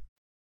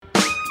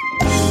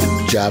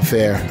 Job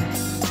fair.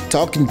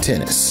 Talking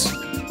tennis.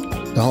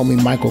 The homie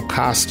Michael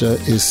Kosta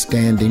is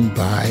standing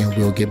by, and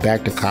we'll get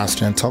back to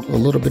Kosta and talk a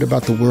little bit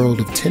about the world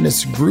of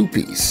tennis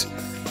groupies.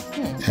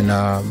 And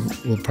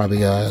we'll probably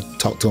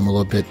talk to him a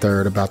little bit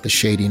third about the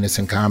shadiness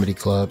in comedy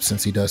clubs,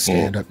 since he does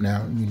stand up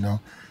now.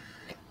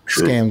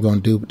 Scam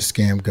gonna do what the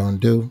scam gonna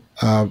do.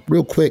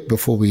 Real quick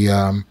before we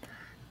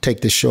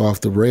take this show off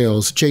the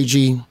rails,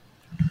 JG,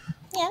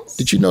 Yes.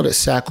 Did you know that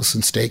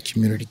Sackleson State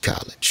Community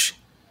College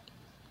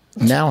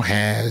now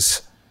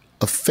has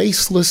a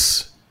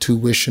faceless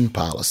tuition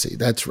policy?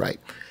 That's right.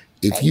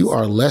 If you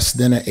are less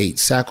than an 8,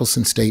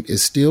 Sackleson State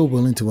is still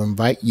willing to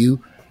invite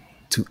you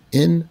to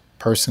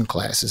in-person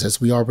classes. As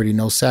we already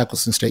know,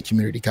 Sackleson State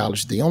Community College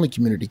is the only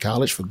community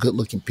college for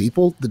good-looking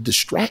people. The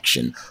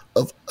distraction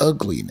of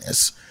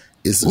ugliness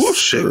is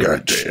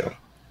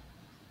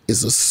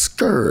a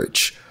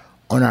scourge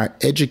on our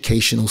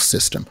educational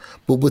system.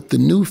 But with the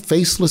new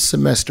faceless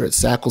semester at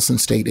Sackleson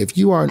State, if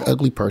you are an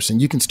ugly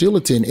person, you can still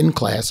attend in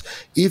class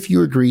if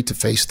you agree to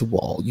face the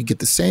wall. You get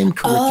the same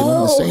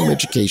curriculum, the same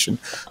education,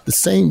 the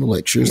same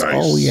lectures. Nice.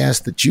 All we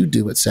ask that you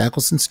do at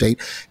Sackleson State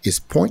is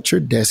point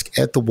your desk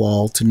at the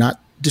wall to not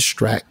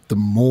distract the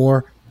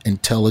more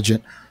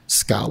intelligent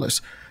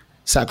scholars.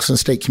 Sackleson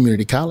State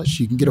Community College,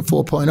 you can get a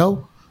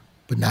 4.0,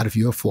 but not if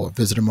you're a 4.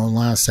 Visit them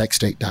online,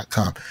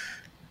 sackState.com.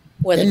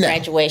 Where the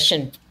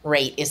graduation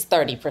rate is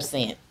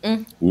 30%.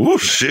 Ooh,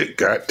 shit,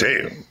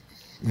 goddamn.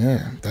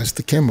 Yeah, that's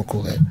the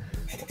chemical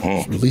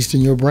that's released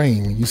in your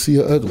brain when you see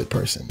an ugly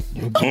person.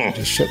 Your brain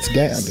just shuts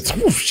down. It's,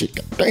 oh, shit,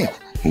 goddamn.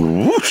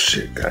 Woo,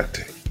 shit,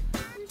 goddamn.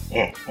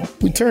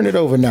 We turn it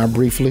over now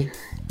briefly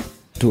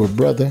to a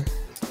brother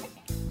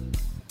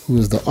who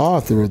is the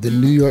author of the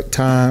New York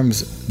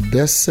Times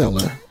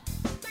bestseller,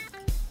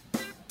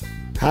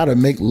 How to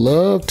Make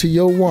Love to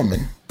Your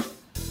Woman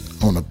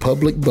on a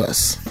Public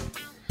Bus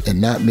and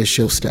Not Miss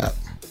Your Stop.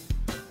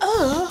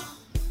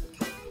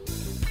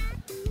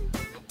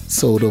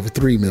 Sold over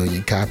 3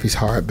 million copies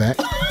hardback.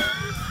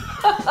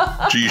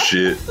 G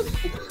shit.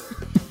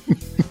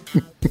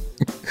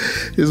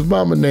 His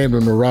mama named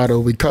him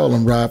Narado. We call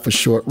him Rod for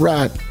short.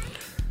 Rod,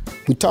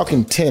 we're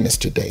talking tennis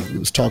today. We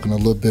was talking a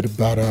little bit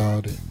about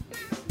the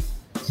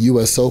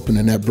U.S. Open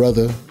and that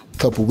brother a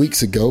couple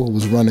weeks ago who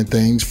was running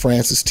things,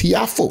 Francis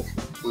Tiafoe.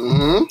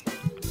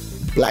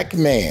 Mm-hmm. Black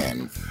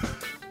man,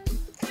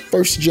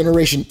 first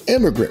generation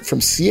immigrant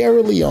from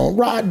Sierra Leone.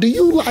 Rod, do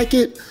you like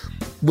it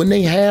when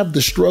they have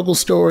the struggle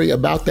story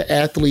about the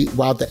athlete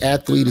while the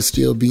athlete is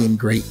still being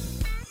great?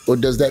 Or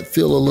does that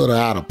feel a little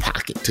out of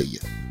pocket to you?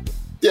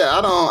 Yeah,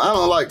 I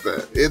don't like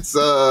that.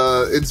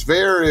 It's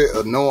very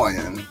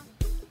annoying.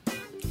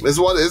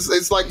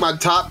 It's like my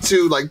top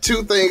two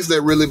things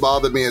that really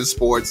bother me in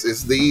sports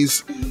is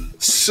these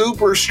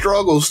super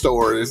struggle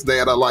stories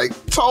that are like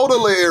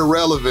totally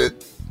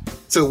irrelevant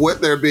to what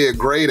they're being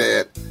great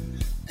at.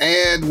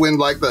 And when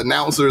like the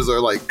announcers are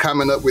like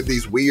coming up with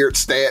these weird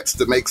stats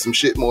to make some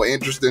shit more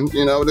interesting,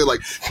 you know, they're like,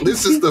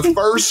 this is the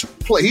first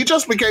play. He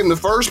just became the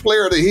first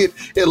player to hit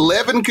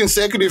 11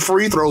 consecutive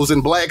free throws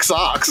in black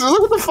socks. Like,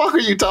 what the fuck are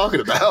you talking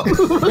about?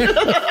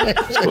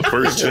 The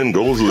first 10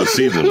 goals of the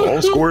season,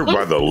 all scored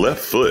by the left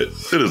foot.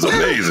 It is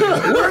amazing.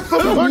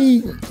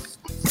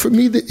 For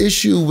me, the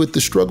issue with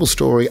the struggle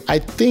story, I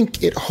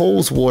think it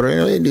holds water.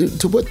 And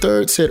to what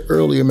Third said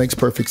earlier makes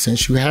perfect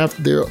sense.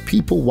 There are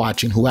people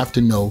watching who have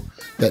to know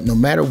that no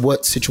matter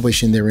what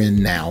situation they're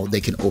in now,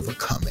 they can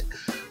overcome it.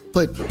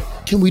 But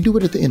can we do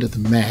it at the end of the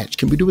match?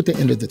 Can we do it at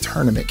the end of the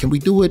tournament? Can we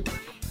do it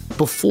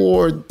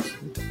before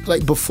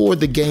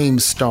the game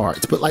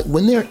starts? But like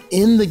when they're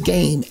in the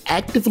game,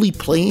 actively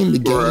playing the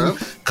game,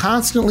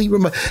 constantly,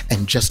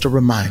 and just a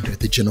reminder,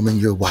 the gentleman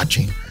you're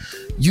watching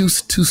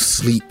used to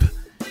sleep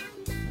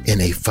in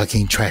a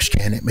fucking trash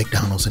can at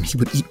McDonald's, and he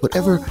would eat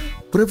whatever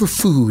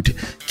food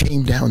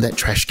came down that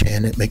trash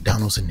can at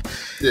McDonald's. And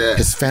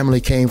his family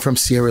came from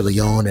Sierra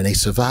Leone, and they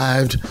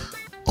survived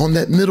on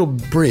that middle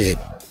bread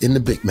in the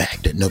Big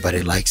Mac that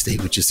nobody likes. They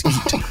would just eat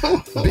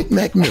Big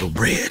Mac middle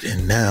bread,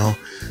 and now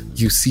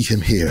you see him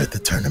here at the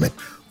tournament.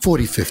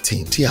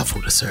 40-15,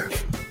 Tiafoe to serve.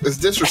 It's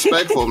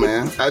disrespectful,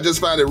 man. I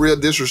just find it real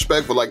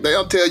disrespectful. Like they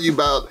only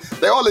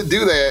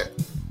do that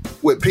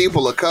with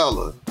people of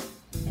color.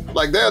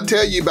 Like, they'll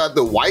tell you about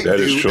the white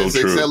dude that's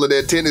excelling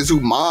their tennis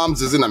who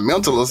moms is in a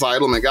mental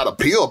asylum and got a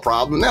pill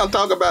problem. They'll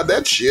talk about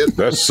that shit.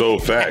 That's so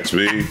facts,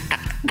 B.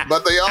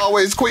 But they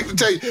always quick to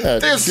tell you,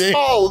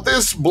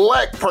 this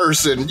black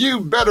person,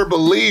 you better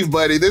believe,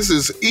 buddy, this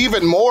is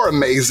even more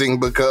amazing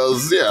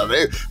because,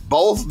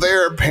 both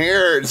their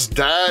parents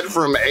died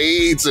from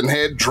AIDS and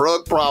had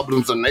drug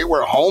problems and they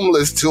were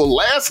homeless till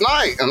last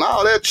night and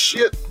all that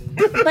shit.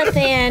 But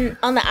then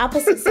on the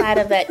opposite side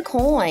of that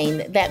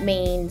coin, that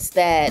means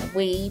that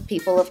we,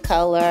 people of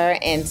color,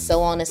 and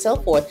so on and so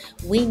forth,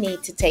 we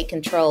need to take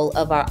control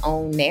of our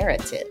own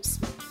narratives.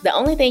 The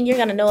only thing you're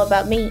going to know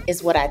about me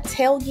is what I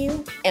tell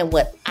you and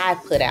what I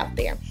put out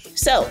there.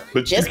 So,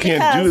 but you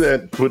can't do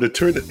that with a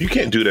tournament. You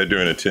can't do that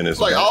during a tennis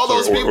match. Like all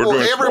those people,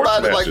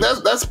 everybody, like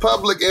matches. that's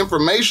public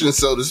information,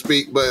 so to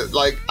speak. But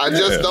like, I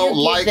just don't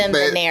like that.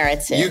 The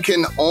narrative. You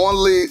can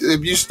only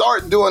if you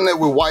start doing that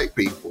with white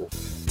people.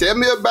 Tell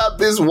me about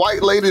this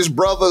white lady's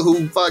brother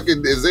who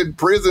fucking is in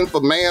prison for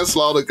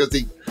manslaughter because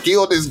he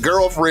killed his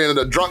girlfriend in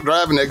a drunk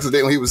driving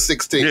accident when he was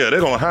 16. Yeah, they're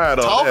gonna hide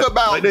all that. Talk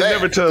about like, they that.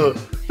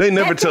 They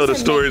never tell the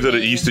stories of the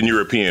Eastern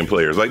European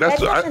players. Like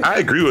I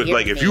agree with.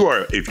 Like if you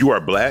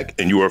are black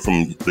and you are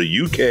from the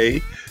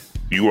UK,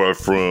 you are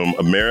from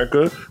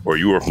America, or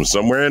you are from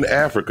somewhere in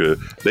Africa,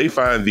 they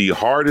find the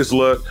hardest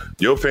luck.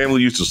 Your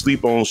family used to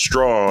sleep on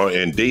straw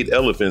and date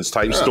elephants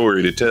type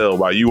story to tell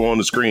while you on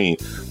the screen.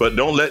 But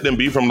don't let them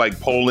be from like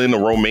Poland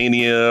or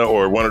Romania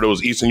or one of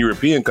those Eastern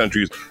European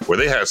countries where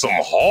they had some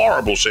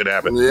horrible shit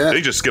happen. Yeah.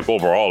 They just skip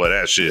over all of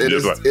that shit.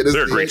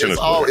 They're a great tennis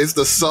player. It's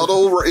the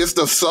subtle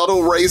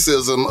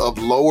racism of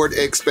lowered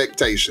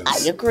expectations.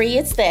 I agree,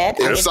 it's that.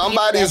 If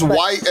somebody's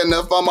white and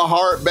they're from a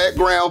hard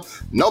background,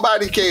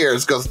 nobody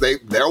cares because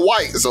they're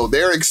white, so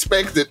they're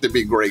expected to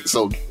be great.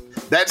 So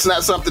that's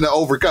not something to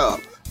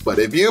overcome. But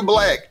if you're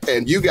black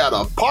and you got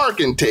a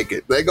parking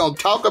ticket, they're going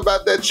to talk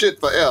about that shit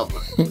forever.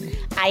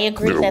 I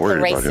agree that the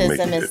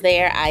racism is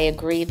there. I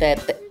agree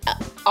that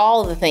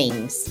all the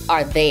things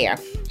are there.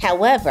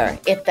 However,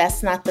 if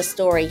that's not the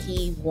story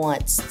he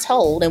wants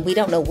told, and we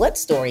don't know what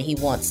story he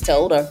wants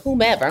told or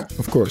whomever,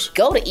 of course,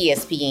 go to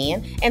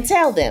ESPN and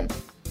tell them,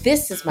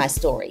 this is my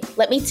story.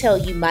 Let me tell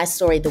you my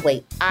story the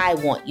way I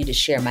want you to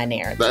share my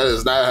narrative. That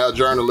is not how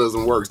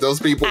journalism works. Those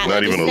people,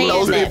 not even a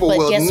little bit. Those people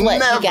will guess what?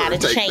 never You gotta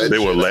take change that. They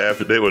will laugh.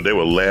 They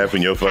will laugh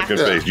in your fucking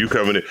face. You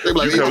come in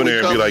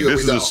there and be like,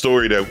 "This is a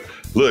story that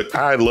Look,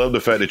 I love the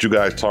fact that you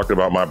guys talked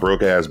about my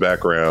broke ass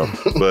background,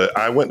 but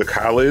I went to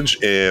college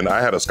and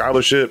I had a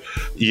scholarship.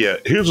 Yeah,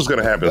 here's what's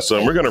going to happen,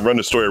 son. We're going to run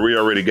the story we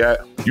already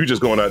got. You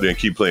just going out there and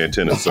keep playing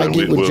tennis, son. I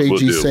get what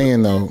JG's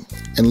saying, though.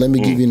 And let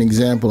me give you an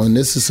example. And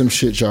this is some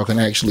shit y'all can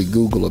actually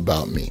Google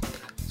about me.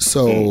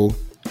 So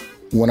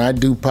when I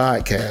do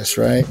podcasts,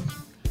 right,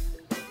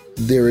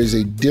 there is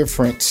a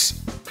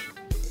difference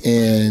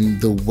in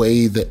the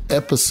way the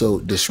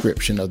episode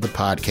description of the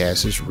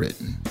podcast is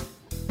written.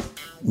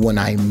 When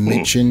I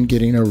mention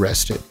getting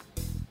arrested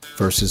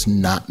versus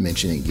not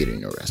mentioning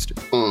getting arrested.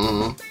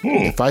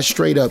 If I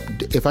straight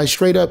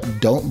up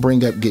don't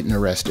bring up getting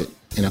arrested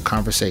in a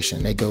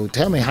conversation, they go,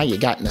 tell me how you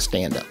got in the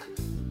stand-up.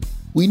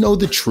 We know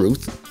the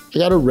truth. I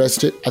got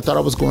arrested. I thought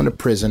I was going to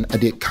prison. I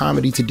did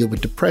comedy to deal with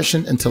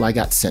depression until I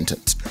got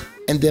sentenced.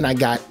 And then I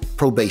got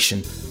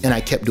probation and I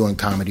kept doing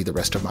comedy the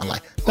rest of my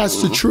life.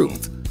 That's the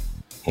truth.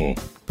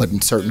 But in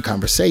certain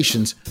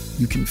conversations,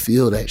 you can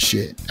feel that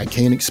shit. I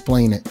can't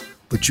explain it,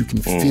 but you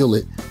can feel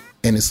it.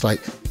 And it's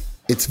like,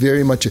 it's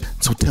very much,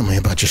 so tell me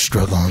about your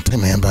struggle. Tell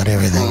me about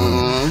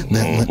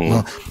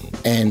everything.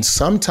 And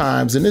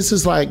sometimes, and this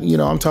is like,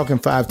 I'm talking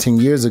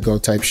 5-10 years ago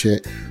type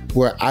shit,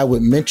 where I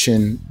would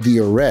mention the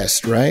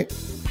arrest, right?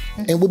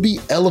 And would be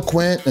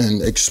eloquent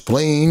and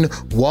explain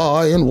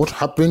why and what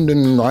happened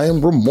and I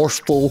am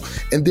remorseful.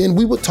 And then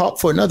we would talk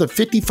for another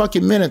 50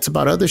 fucking minutes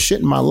about other shit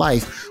in my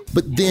life.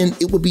 But then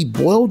it would be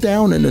boiled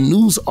down in a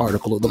news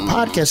article or the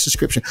podcast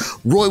description.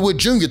 Roy Wood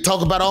Jr.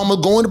 talk about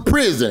almost going to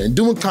prison and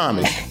doing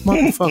comedy.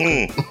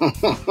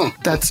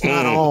 Motherfucker. That's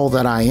not all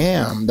that I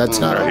am. That's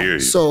not all.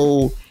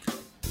 So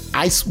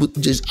I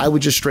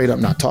would just straight up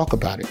not talk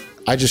about it.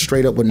 I just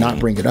straight up would not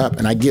bring it up.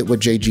 And I get what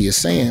JG is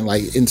saying,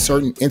 like in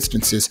certain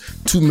instances,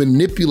 to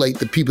manipulate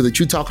the people that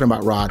you're talking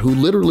about, Rod, who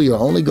literally are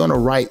only going to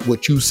write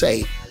what you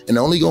say and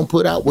only going to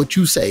put out what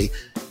you say.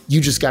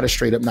 You just got to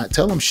straight up not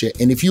tell them shit.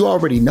 And if you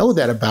already know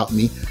that about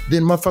me,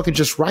 then motherfucker,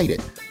 just write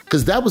it.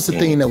 Because that was the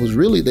thing that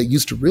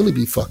used to really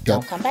be fucked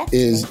up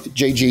is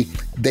JG,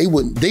 they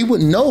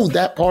would know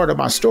that part of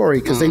my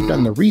story because they've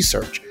done the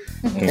research.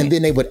 And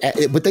then they would,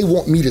 but they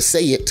want me to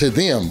say it to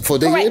them for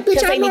because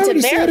they need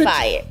to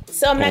verify it.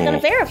 So I'm not going to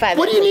verify that.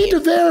 What do you need to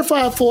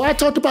verify for? I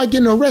talked about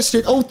getting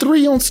arrested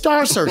 03 on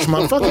Star Search,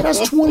 motherfucker.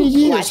 That's 20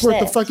 years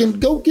worth of fucking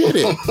go get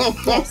it.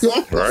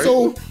 Right.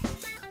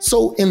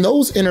 So in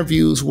those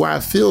interviews where I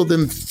feel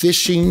them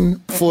fishing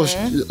for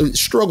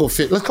struggle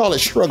fish, let's call it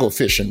struggle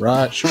fishing,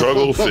 right?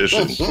 Struggle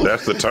fishing.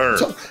 That's the term.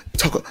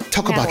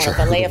 Talk about your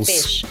hurdles.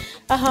 Fish.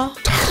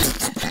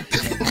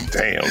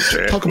 Damn,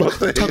 Chad. Talk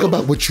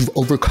about what you've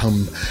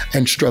overcome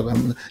and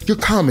struggle. Your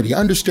comedy. I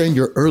understand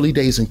your early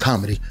days in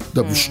comedy.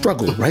 The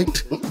struggle,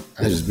 right?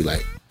 I just be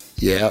like,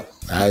 yeah,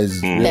 I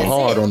was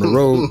hard on the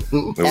road.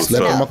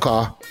 Slept in my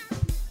car.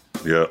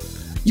 Yeah.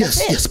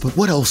 Yes, but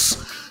what else?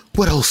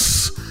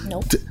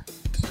 Nope.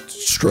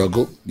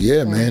 Struggle.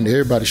 Yeah, man.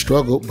 Everybody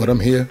struggled, but I'm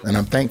here and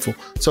I'm thankful.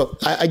 So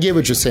I get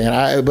what you're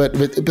saying. But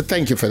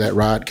thank you for that,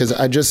 Rod, because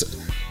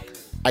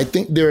I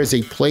think there is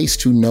a place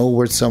to know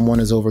where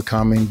someone is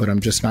overcoming, but I'm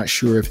just not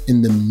sure if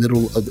in the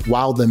middle of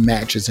while the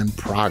match is in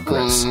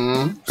progress.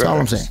 That's all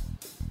I'm saying.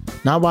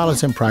 Not while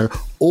it's in progress.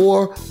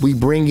 Or we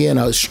bring in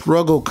a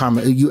struggle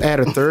comment. You add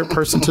a third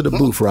person to the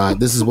booth,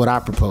 Rod. This is what I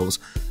propose.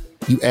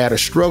 You add a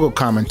struggle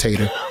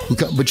commentator,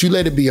 but you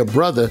let it be a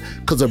brother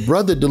because a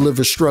brother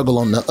delivers struggle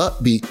on the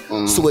upbeat,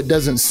 so it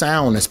doesn't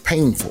sound as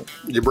painful.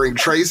 You bring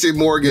Tracy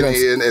Morgan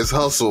in as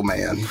Hustle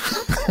Man and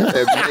make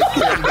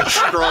him the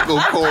struggle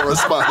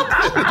correspondent.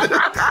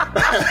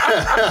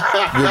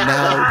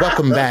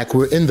 Welcome back.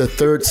 We're in the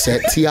third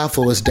set.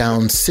 Tiafo is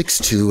down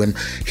 6-2, and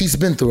he's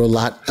been through a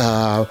lot.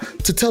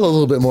 To tell a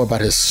little bit more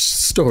about his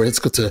story, let's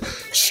go to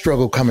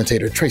struggle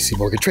commentator Tracy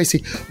Morgan.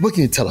 Tracy, what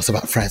can you tell us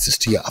about Francis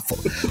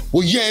Tiafo?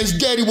 Well, yeah, his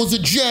daddy was a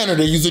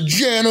janitor. He's a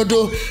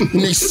janitor,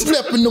 and they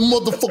slept in the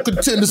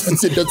motherfucking tennis and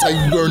said, that's how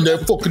you learn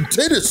that fucking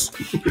tennis.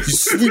 You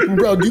sleeping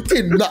around, you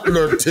can't not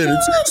learn tennis,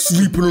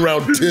 sleeping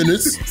around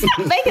tennis.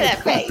 Stop making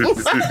that face.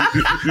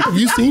 Have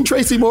you seen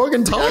Tracy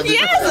Morgan talk?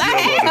 Yes, I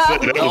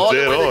have. That was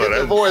dead on.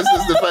 The voice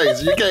is the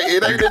face. You can't,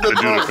 it ain't in the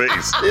throat.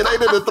 It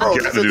ain't in the throat.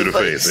 You got to do the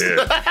face.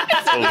 Yeah.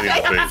 Totally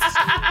in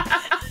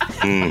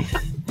the face.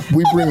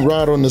 We bring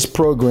Rod on this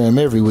program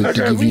every week to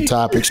give you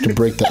topics to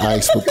break the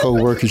ice with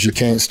co-workers you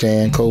can't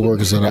stand,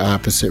 co-workers of the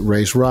opposite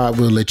race. Rod,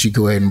 we'll let you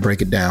go ahead and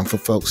break it down for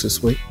folks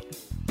this week.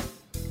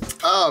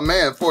 Oh,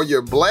 man, for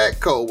your black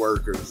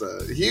co-workers,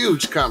 a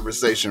huge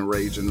conversation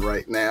raging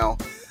right now.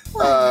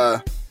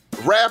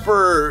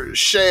 Rapper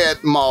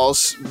Shad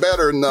Moss,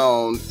 better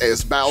known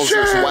as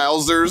Bowser's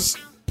Wowzers,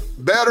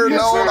 better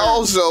known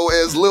also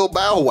as Lil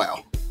Bow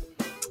Wow.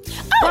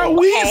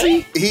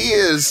 Okay. He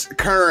is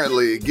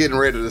currently getting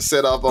ready to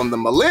set off on the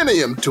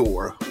Millennium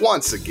Tour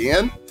once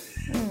again.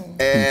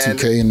 And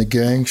TK and the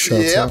gang,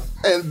 shouts out.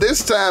 And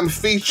this time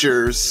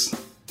features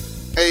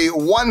a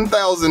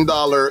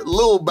 $1,000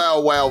 Lil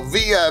Bow Wow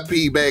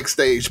VIP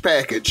backstage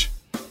package,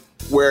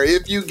 where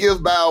if you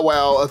give Bow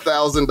Wow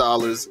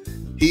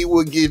 $1,000, he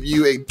will give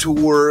you a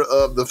tour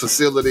of the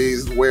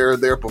facilities where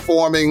they're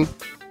performing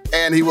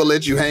and he will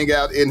let you hang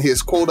out in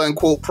his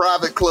quote-unquote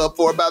private club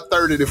for about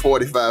 30 to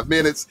 45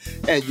 minutes,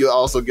 and you'll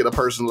also get a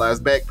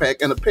personalized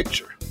backpack and a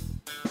picture.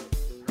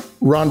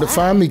 Rhonda,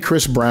 find me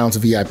Chris Brown's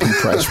VIP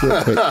price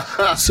real quick.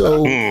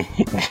 So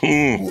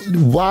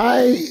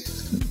why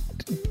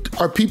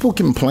are people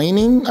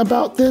complaining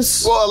about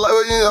this? Well,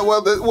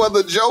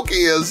 the joke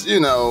is,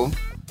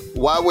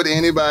 why would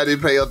anybody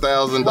pay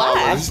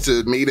 $1,000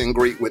 to meet and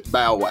greet with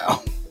Bow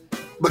Wow?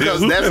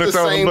 Because that's the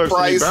same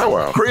price.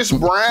 Chris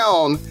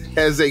Brown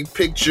has a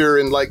picture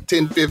in like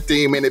 10,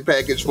 15-minute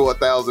package for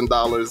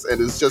 $1,000,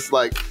 and it's just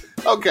like,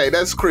 okay,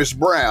 that's Chris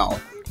Brown.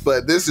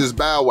 But this is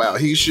Bow Wow.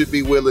 He should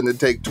be willing to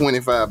take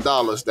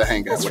 $25 to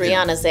hang out with him.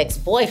 That's Rihanna's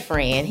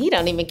ex-boyfriend. He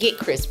don't even get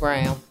Chris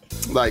Brown.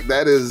 Like,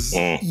 that is...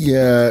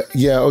 Yeah,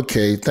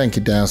 okay. Thank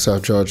you, down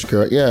South Georgia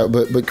girl. Yeah,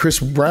 but Chris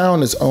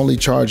Brown is only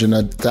charging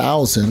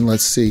 $1,000.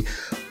 Let's see.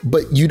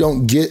 But you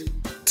don't get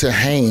to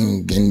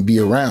hang and be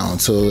around.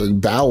 So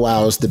Bow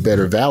Wow is the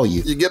better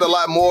value. You get a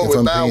lot more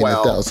with Bow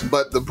Wow.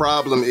 But the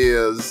problem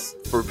is,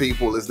 for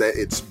people, is that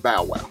it's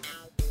Bow Wow.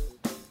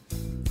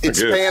 It's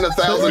paying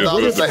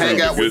 $1,000 to hang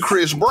out with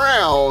Chris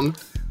Brown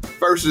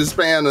versus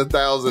paying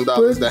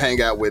 $1,000 to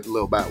hang out with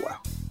Lil Bow Wow.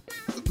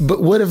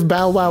 But what if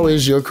Bow Wow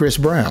is your Chris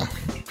Brown?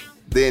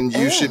 Then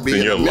you should be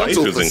in a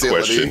mental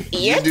facility.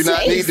 You do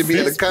not need to be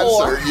at a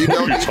concert. You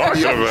don't need to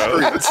be on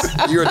the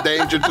streets. You're a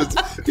danger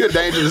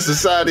to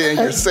society and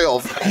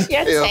yourself.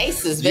 Your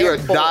taste is very You're a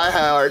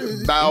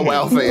diehard Bow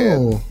Wow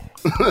fan.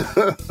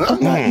 I'm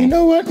not, you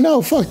know what?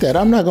 No, fuck that.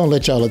 I'm not gonna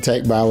let y'all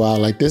attack Bow Wow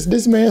like this.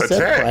 This man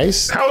set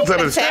price. How is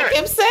that attack?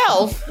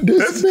 Himself.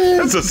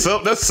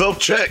 That's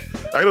self-check.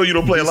 I know you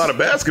don't play a lot of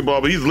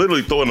basketball, but he's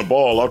literally throwing the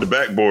ball off the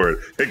backboard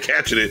and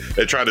catching it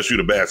and trying to shoot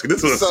a basket.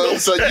 This is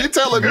so you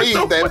telling me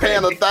that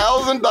paying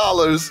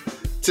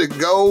 $1,000 to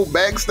go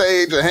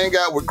backstage and hang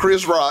out with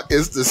Chris Rock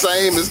is the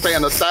same as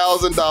paying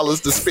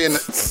 $1,000 to spend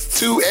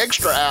 2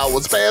 extra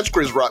hours past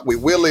Chris Rock with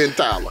Willie and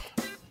Tyler?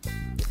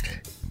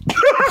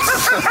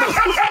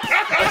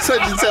 That's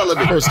what you're telling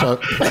me. First off,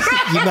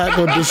 you're not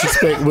going to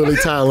disrespect Willie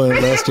Tyler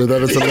and Lester.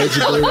 That is a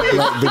legendary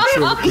black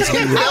ventriloquist.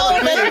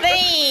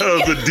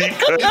 That was a deep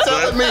cut. You're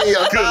telling me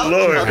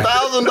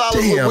 $1,000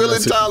 with Willie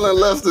Tyler and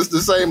Lester is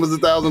the same as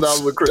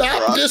 $1,000 with Chris Rock.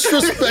 Stop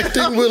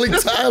disrespecting Willie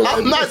Tyler.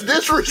 I'm not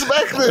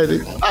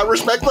disrespecting. I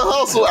respect the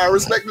hustle. I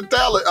respect the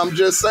talent. I'm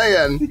just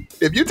saying,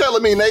 if you're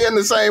telling me they in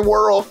the same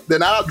world,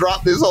 then I'll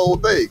drop this whole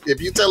thing.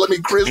 If you're telling me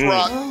Chris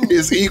Rock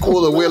is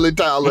equal to Willie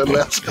Tyler and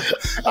Lester,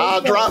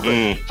 I'll drop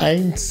it.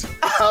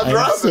 I'll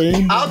drop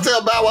it. I'll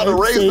tell Bow Wow to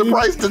raise the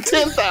price to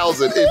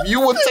 $10,000 if you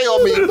would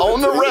tell me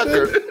on the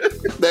record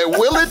that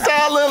Willie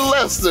Tyler and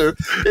Lester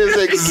is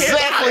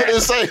exactly the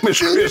same as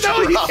Chris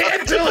Rock. You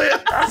can't do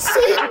it.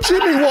 Say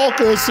Jimmy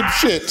Walker or some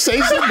shit.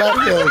 Say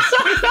somebody else.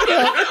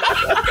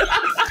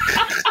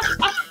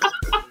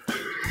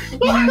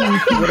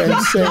 What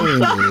I'm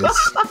saying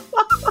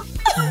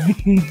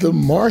is the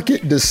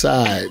market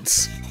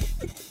decides,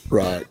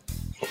 right?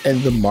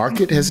 And the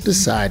market has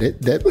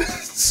decided that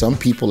some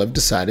people have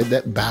decided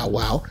that Bow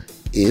Wow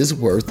is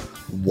worth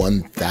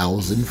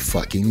 $1,000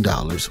 fucking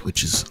dollars,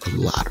 which is a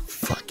lot of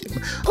fucking.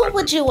 Who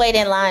would you wait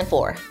in line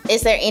for?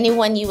 Is there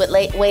anyone you would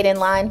wait in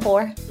line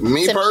for?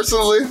 Me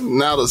personally,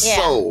 not a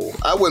soul.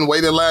 I wouldn't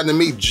wait in line to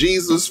meet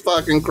Jesus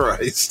fucking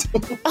Christ.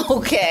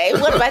 Okay,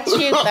 what about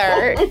you,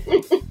 Third?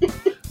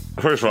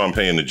 First of all, I'm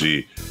paying the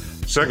G.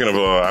 Second of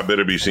all, I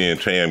better be seeing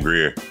Tam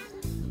Greer,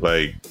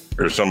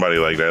 or somebody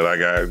like that.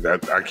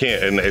 I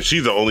can't, and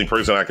she's the only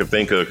person I could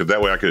think of, because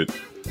that way I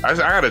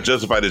gotta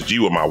justify this G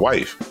with my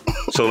wife.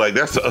 So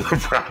that's the other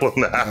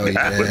problem that I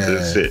have with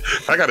this shit.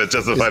 I gotta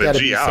justify the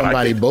G out.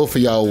 Somebody both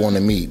of y'all want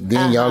to meet.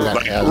 Then y'all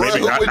gotta have.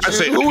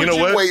 Who would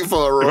you wait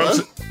for, Ron?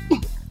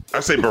 I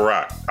say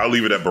Barack. I'll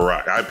leave it at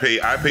Barack. I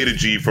pay the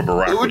G for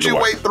Barack. Who would you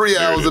wait 3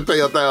 hours to pay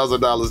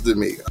 $1,000 to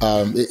meet?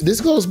 This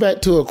goes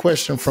back to a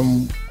question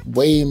from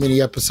way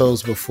many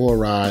episodes before,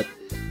 Rod.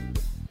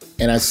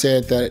 And I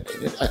said that,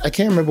 I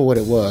can't remember what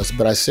it was,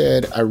 but I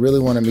said I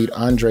really want to meet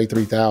Andre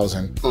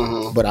 3000,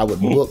 but I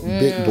would book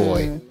Big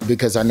Boy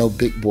because I know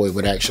Big Boy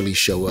would actually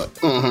show up.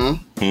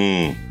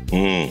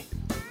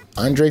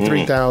 Andre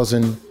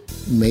 3000,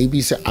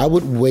 maybe, I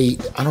would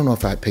wait, I don't know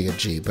if I'd pay a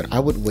G, but I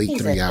would wait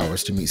 3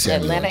 hours to meet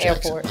Samuel L.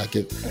 Jackson.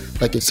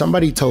 Airport. Like if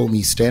somebody told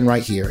me, stand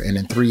right here, and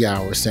in 3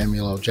 hours,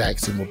 Samuel L.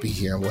 Jackson will be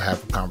here and we'll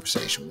have a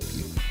conversation with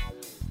you,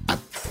 I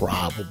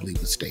probably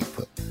would stay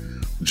put.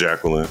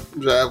 Jacqueline?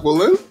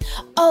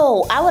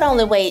 Oh, I would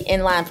only wait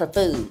in line for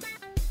food.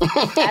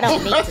 I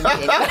don't need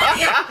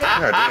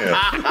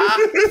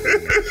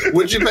to.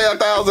 Would you pay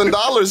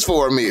 $1,000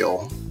 for a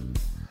meal?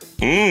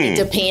 It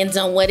depends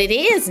on what it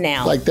is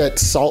now. Like that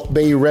Salt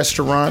Bay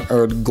restaurant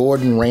or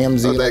Gordon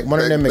Ramsay, one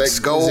of them that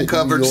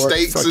gold-covered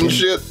steaks and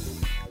shit.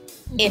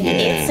 If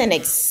it's an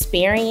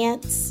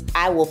experience,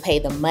 I will pay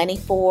the money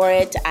for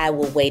it. I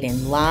will wait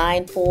in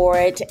line for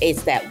it.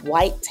 It's that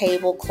white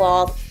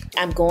tablecloth.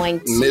 I'm going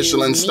to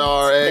Michelin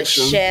star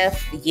action. The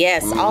chef.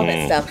 Yes, all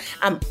that stuff.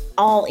 I'm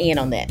all in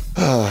on that.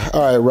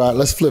 All right, Rod,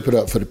 let's flip it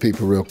up for the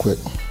people real quick.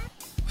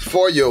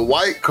 For your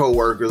white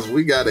coworkers,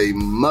 we got a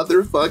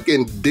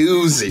motherfucking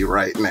doozy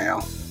right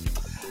now.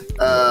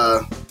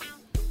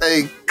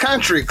 A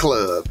country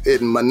club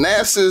in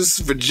Manassas,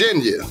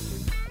 Virginia.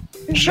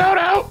 Shout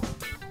out.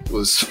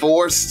 Was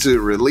forced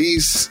to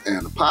release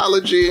an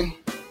apology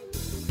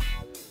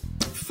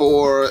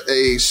for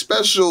a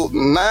special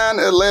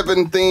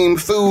 9/11 themed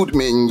food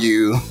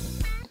menu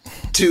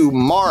to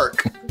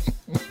mark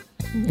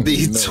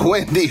the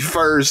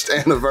 21st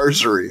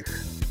anniversary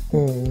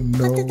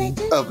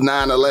of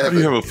 9/11. How do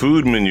you have a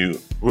food menu?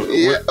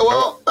 Yeah,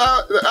 well,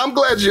 I'm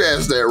glad you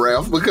asked that,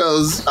 Ralph,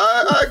 because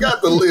I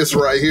got the list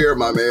right here,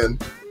 my man.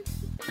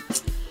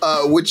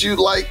 Would you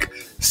like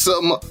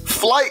some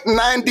Flight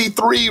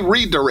 93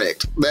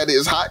 redirect? That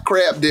is hot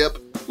crab dip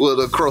with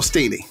a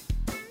crostini.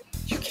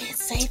 You can't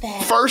say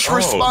that. First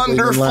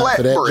responder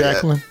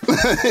flatbread.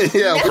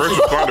 Yeah, first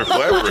responder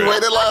flatbread.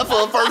 Wait in line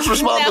for a first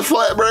responder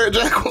flatbread,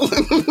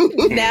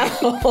 Jacqueline?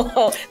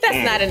 No,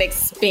 that's not an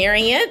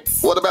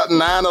experience. What about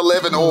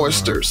 9/11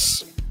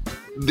 oysters?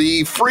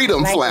 The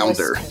Freedom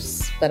Flounder.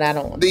 Oysters, but I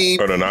don't want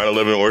Are the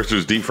 9/11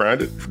 oysters deep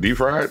fried?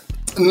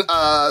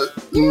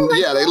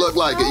 Yeah, they look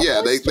like it.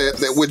 Yeah, they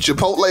with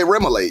Chipotle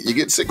remoulade. You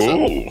get 6 of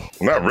them. Ooh,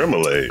 not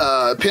remoulade.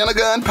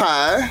 Pentagon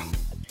pie.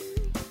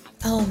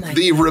 Oh my!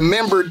 The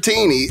Remembered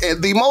Teeny,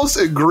 and the most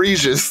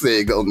egregious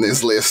thing on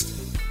this list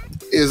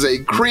is a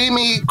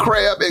creamy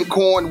crab and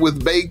corn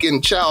with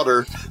bacon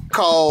chowder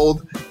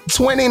called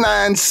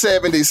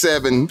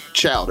 2977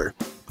 chowder.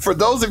 For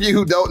those of you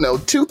who don't know,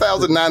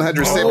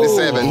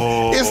 2,977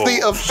 is the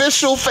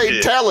official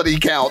fatality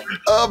count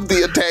of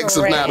the attacks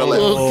of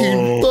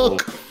 9/11.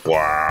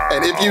 Wow.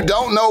 And if you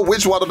don't know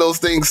which one of those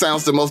things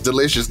sounds the most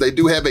delicious, they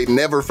do have a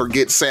never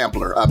forget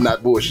sampler. I'm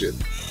not bullshit.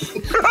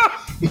 Stop!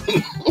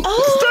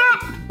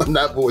 I'm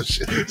not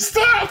bullshit.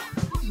 Stop!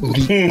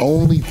 The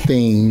only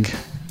thing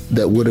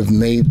that would have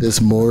made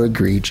this more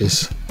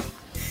egregious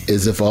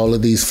is if all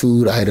of these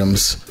food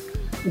items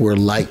were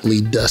lightly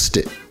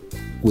dusted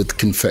with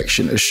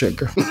confectioner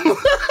sugar. Like,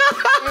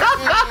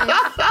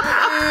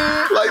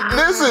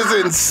 this is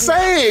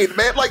insane,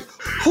 man. Like,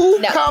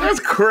 That's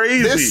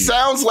crazy. This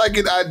sounds like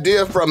an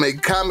idea from a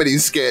comedy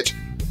sketch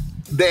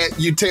that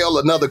you tell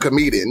another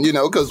comedian,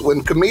 because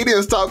when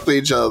comedians talk to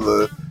each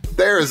other,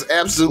 there is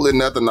absolutely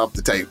nothing off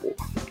the table.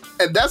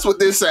 And that's what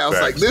this sounds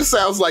like. This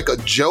sounds like a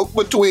joke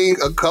between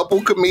a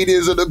couple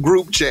comedians in a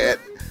group chat,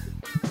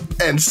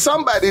 and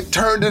somebody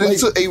turned it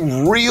into a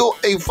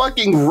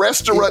fucking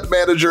restaurant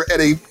manager at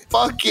a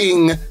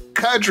fucking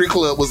country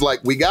club was like,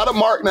 we got to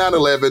mark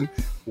 9/11.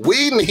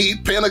 We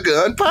need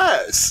Pentagon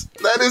pies.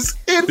 That is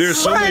insane. There's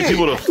so many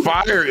people to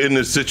fire in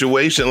this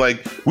situation.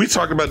 Like, we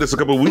talked about this a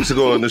couple of weeks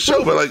ago on the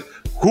show, but like,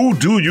 who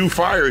do you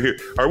fire here?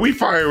 Are we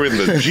firing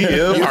the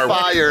GM? You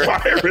fire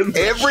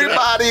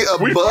everybody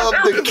above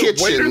the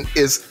kitchen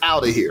is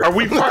out of here. Are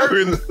we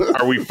firing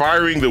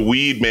the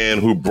weed man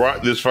who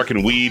brought this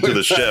fucking weed to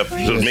the chef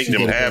to make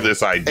them have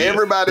this idea?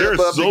 Everybody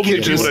above the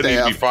kitchen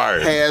staff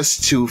has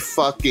to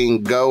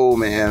fucking go,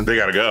 man. They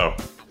gotta go.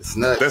 It's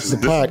nuts. The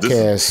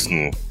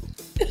podcast.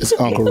 It's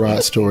Uncle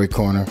Rod's Story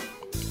Corner.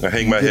 I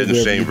hang my head in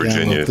shame,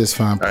 Virginia.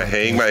 I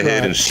hang my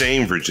head in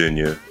shame,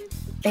 Virginia.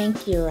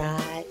 Thank you,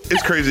 Rod.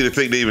 It's crazy to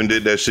think they even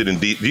did that shit in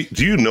D.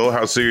 Do you know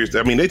how serious?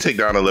 I mean, they take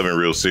 9/11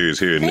 real serious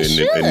here in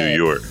New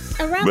York.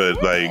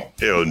 But like,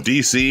 in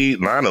DC,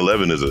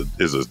 9/11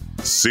 is a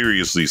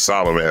seriously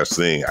solemn ass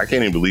thing. I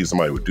can't even believe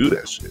somebody would do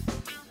that shit.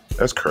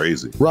 That's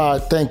crazy.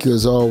 Rod, thank you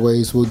as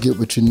always. We'll get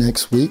with you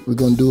next week. We're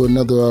going to do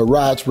another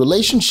Rod's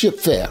Relationship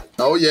Fair.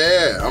 Oh,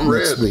 yeah. I'm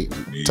next ready.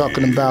 Week.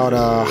 Talking about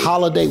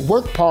holiday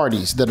work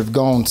parties that have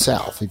gone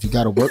south. If you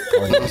got a work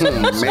party.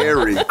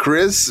 Merry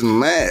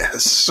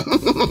Christmas.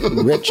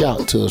 Reach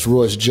out to us,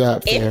 Roy's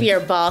Job Fair. If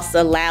your boss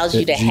allows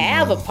you to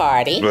have a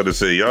party. I was about to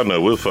say, y'all know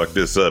we'll fuck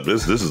this up.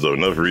 This is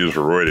enough reason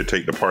for Roy to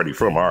take the party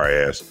from our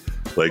ass.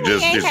 Like, we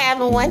ain't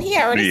having one. He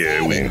already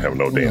said we ain't having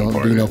no damn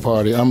party. Be no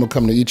party. I'm gonna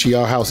come to each of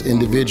y'all house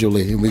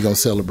individually, and we're gonna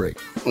celebrate.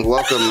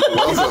 Welcome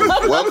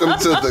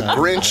to the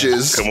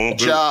Grinch's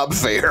job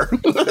fair.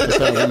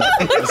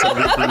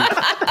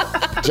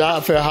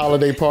 Job fair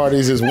holiday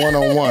parties is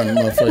one-on-one,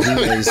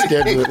 motherfucker. They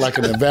schedule it like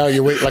a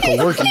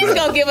working. He's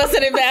gonna give us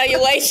an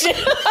evaluation.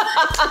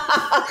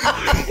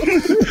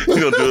 He's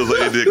gonna do it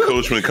like they did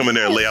Coachman, come in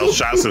there and lay out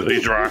shots of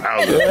each of our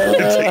houses and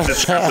take the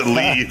shots and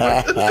leave.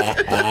 What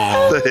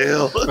the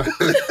hell?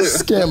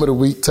 Scam of the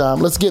week time.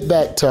 Let's get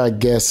back to our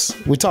guests.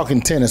 We're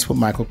talking tennis with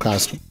Michael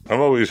Kosta. I've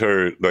always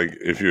heard, like,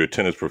 if you're a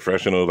tennis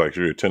professional, like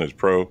you're a tennis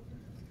pro,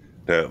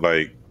 that,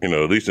 like,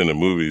 at least in the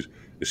movies,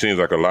 it seems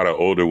like a lot of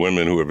older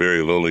women who are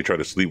very lonely try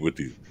to sleep with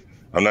you.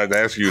 I'm not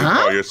asking you to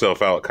call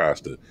yourself out,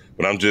 Kosta,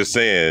 but I'm just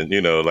saying,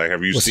 like,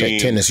 have you seen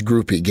that tennis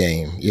groupie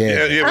game?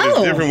 Yeah, but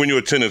it's different when you're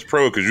a tennis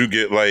pro because you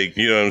get, like,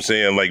 you know what I'm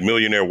saying, like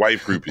millionaire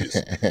wife groupies,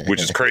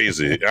 which is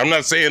crazy. I'm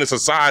not saying it's a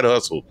side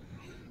hustle.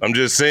 I'm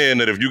just saying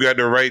that if you got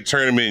the right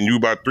tournament and you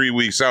about 3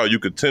 weeks out, you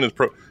could tennis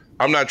pro.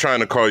 I'm not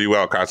trying to call you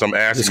out, Kosta. I'm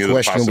asking you.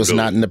 This question was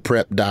not in the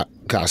prep doc,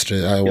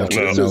 Kosta. I want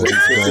you to know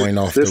it's going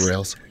off the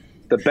rails.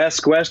 The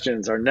best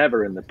questions are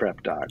never in the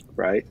prep doc,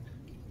 right?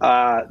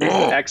 This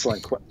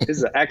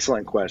is an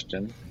excellent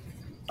question.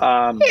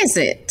 Is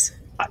it?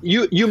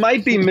 You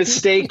might be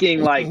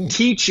mistaking like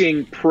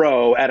teaching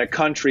pro at a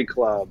country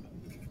club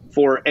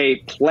for a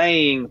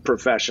playing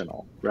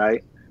professional,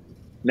 right?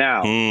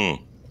 Now,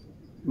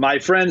 my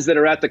friends that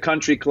are at the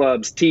country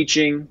clubs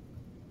teaching,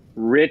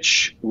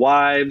 rich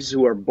wives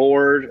who are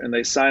bored and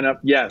they sign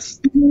up.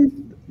 Yes,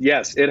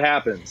 it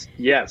happens.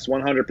 Yes,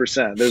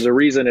 100%. There's a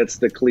reason it's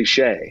the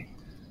cliche.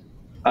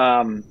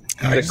 Nice.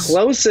 The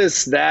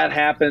closest that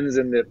happens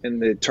in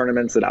the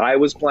tournaments that I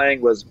was playing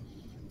was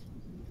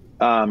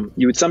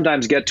you would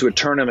sometimes get to a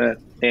tournament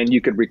and you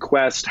could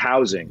request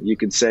housing. You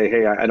could say,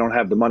 hey, I don't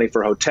have the money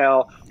for a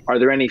hotel. Are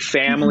there any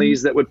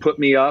families that would put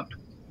me up?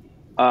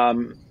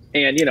 And,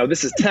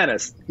 this is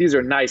tennis. These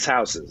are nice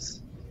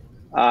houses.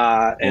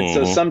 And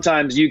so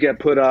sometimes you get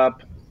put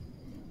up.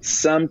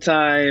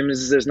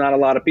 Sometimes there's not a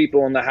lot of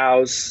people in the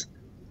house.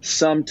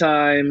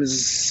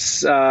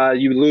 Sometimes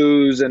you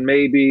lose, and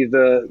maybe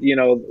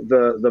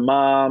the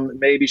mom,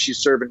 maybe she's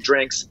serving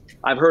drinks.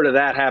 I've heard of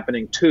that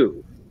happening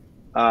too.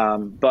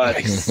 But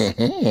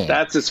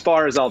that's as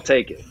far as I'll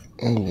take it.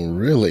 Oh,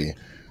 really?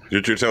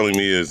 What you're telling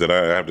me is that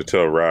I have to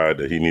tell Rod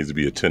that he needs to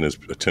be a tennis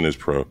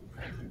pro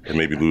and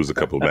maybe lose a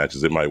couple of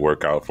matches. It might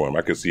work out for him.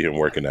 I could see him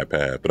working that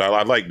path. But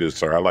I like this,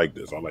 sir. I like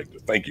this.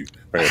 Thank you.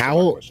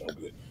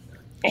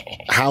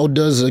 How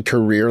does a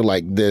career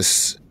like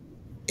this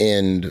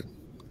end?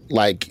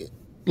 Like,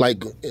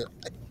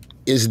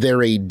 is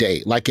there a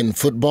day? Like in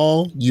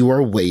football, you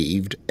are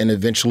waived and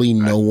eventually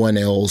no one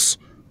else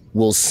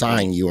will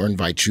sign you or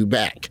invite you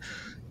back.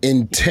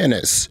 In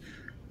tennis,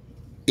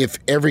 if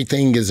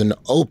everything is an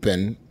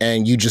open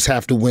and you just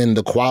have to win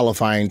the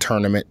qualifying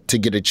tournament to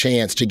get a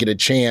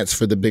chance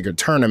for the bigger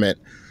tournament,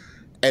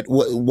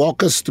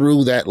 walk us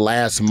through that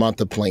last month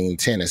of playing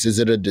tennis. Is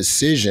it a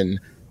decision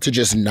to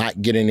just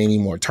not get in any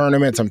more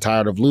tournaments? I'm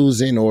tired of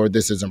losing, or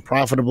this isn't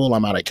profitable.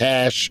 I'm out of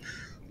cash.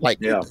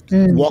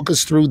 Walk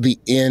us through the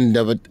end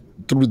of a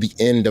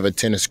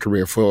tennis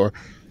career for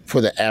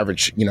the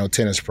average,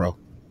 tennis pro.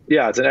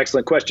 Yeah, it's an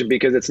excellent question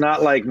because it's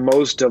not like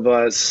most of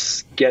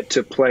us get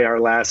to play our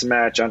last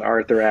match on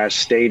Arthur Ashe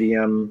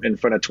Stadium in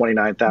front of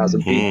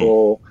 29,000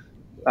 people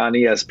on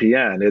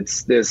ESPN.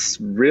 It's this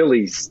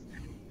really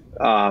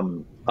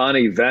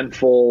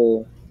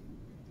uneventful,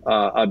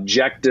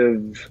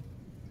 objective,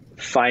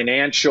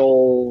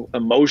 financial,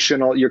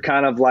 emotional. You're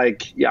kind of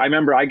like, I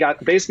remember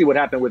basically what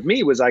happened with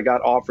me was I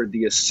got offered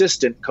the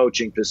assistant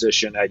coaching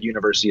position at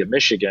University of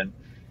Michigan.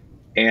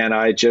 And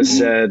I just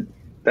said,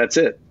 that's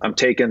it. I'm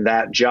taking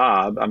that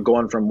job. I'm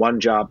going from one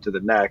job to the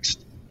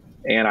next.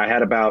 And I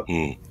had about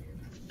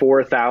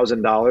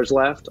 $4,000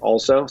 left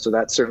also. So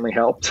that certainly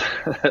helped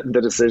the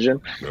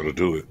decision. That'll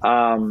do it.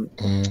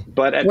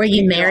 But were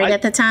you married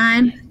at the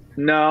time?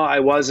 No, I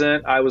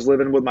wasn't. I was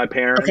living with my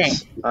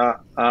parents.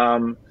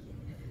 Okay.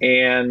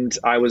 And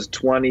I was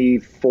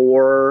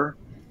 24.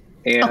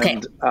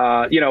 And,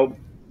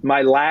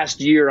 my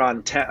last year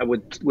on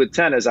with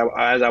tennis,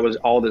 as I was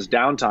all this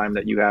downtime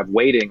that you have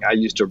waiting, I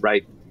used to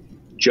write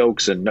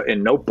jokes in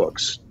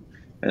notebooks,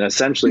 and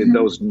essentially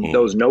those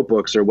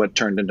notebooks are what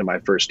turned into my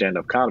first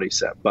stand-up comedy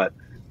set. But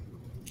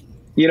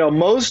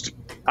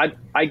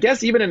I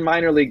guess even in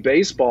minor league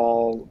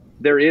baseball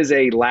there is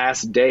a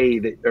last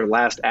day or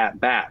last at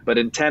bat, but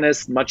in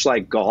tennis, much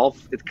like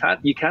golf,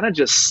 you kind of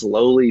just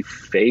slowly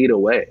fade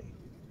away.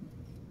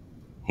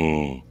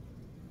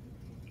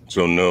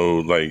 So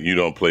no, you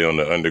don't play on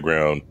the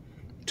underground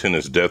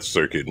tennis death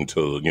circuit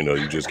until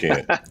you just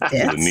can't.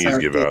 The knees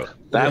give out.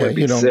 That would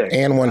be sick.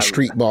 And one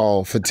street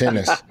ball for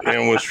tennis.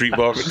 And one street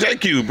ball.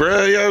 Thank you,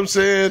 bro. You know what I'm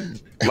saying?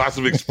 Lots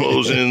of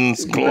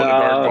explosions,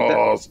 glow-in-the-dark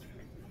balls.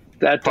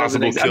 That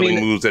possible killing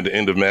moves at the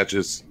end of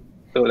matches.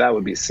 Oh, that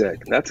would be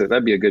sick.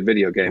 That'd be a good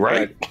video game,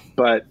 right?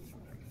 But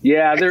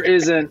yeah, there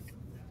isn't.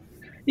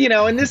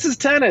 And this is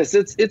tennis.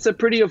 It's a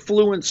pretty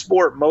affluent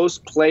sport.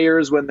 Most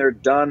players, when they're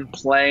done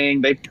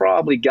playing, they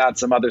probably got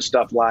some other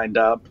stuff lined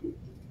up.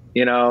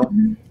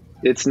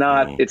 It's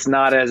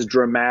not as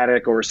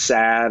dramatic or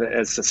sad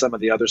as some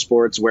of the other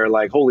sports where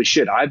holy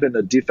shit, I've been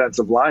a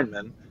defensive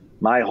lineman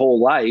my whole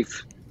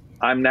life.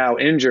 I'm now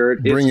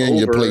injured. Bring in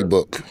your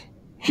playbook.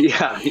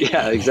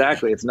 Yeah,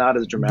 exactly. It's not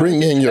as dramatic.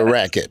 Bring in your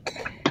racket.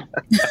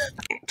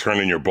 Turn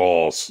in your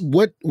balls.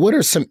 What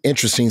are some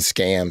interesting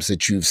scams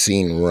that you've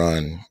seen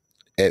run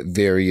at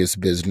various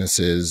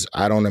businesses?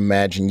 I don't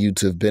imagine you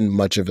to have been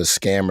much of a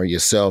scammer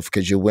yourself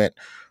because you went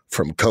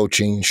from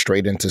coaching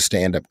straight into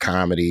stand-up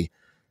comedy.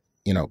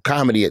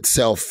 Comedy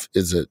itself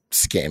is a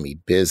scammy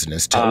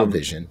business,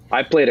 television.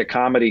 I played a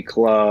comedy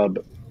club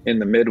in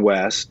the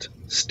Midwest,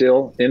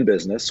 still in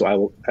business, so I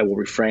will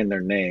refrain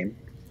their name.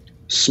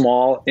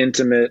 Small,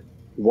 intimate,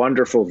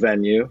 wonderful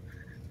venue.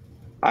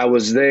 I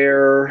was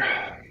there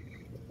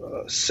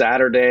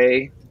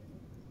Saturday.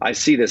 I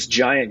see this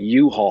giant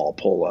U-Haul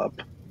pull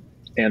up,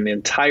 and the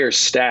entire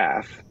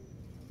staff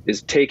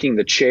is taking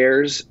the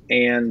chairs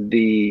and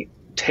the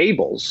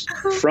tables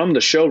from the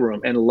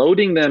showroom and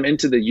loading them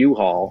into the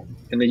U-Haul,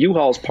 and the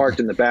U-Haul's parked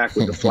in the back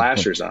with the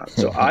flashers on.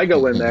 So I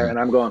go in there and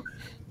I'm going,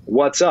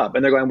 what's up?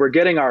 And they're going, we're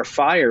getting our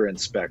fire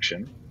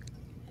inspection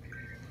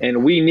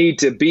and we need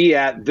to be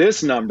at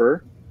this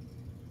number.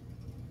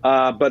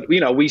 But,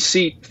 we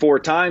seat 4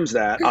 times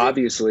that,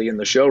 obviously, in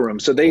the showroom.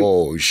 So they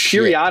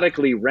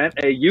periodically rent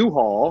a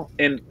U-Haul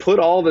and put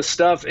all the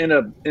stuff in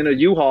a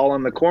U-Haul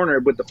in the corner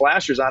with the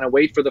flashers on and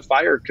wait for the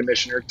fire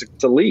commissioner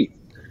to leave.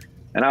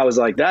 And I was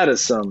like, that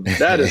is some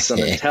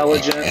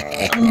intelligent.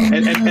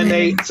 And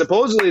they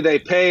supposedly they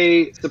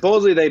pay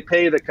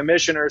the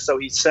commissioner. So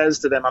he says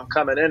to them, I'm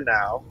coming in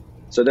now.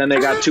 So then they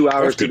got 2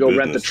 hours to go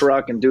rent the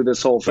truck and do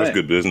this whole thing. That's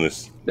good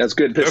business. That's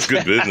good business.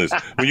 That's good business.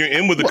 When you're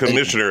in with the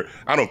commissioner,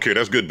 I don't care.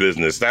 That's good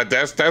business. That's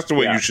the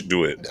way you should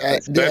do it.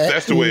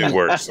 That's the way it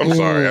works. I'm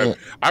sorry.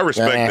 I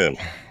respect him.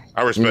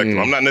 him.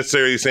 I'm not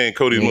necessarily saying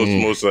Cody's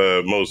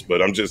most,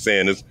 but I'm just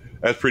saying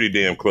that's pretty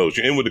damn close.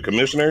 You're in with the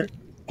commissioner.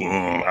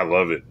 I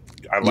love it.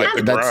 I like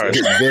the grind.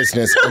 That's good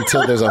business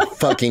until there's a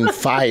fucking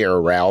fire,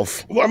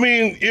 Ralph. Well, I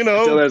mean,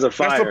 until there's a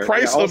fire. That's the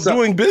price of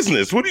doing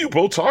business. What are you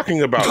both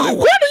talking about? What are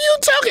you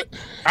talking?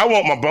 I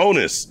want my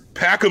bonus.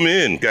 Pack them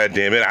in,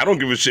 goddammit. I don't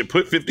give a shit.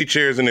 Put 50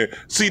 chairs in there.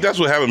 See, that's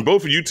what happened.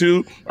 Both of you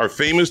two are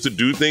famous to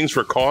do things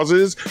for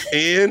causes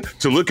and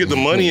to look at the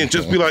money and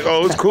just be like,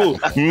 oh, it's cool.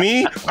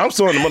 Me, I'm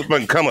still in the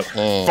motherfucking come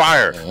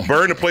fire.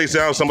 Burn the place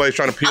down. Somebody's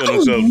trying to pee on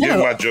themselves. Give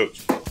me my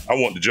jokes. I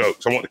want the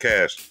jokes. I want the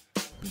cash.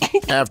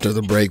 After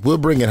the break, we'll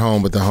bring it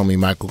home with the homie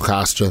Michael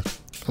Kosta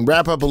and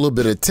wrap up a little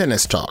bit of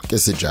tennis talk.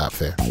 It's a job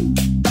fair.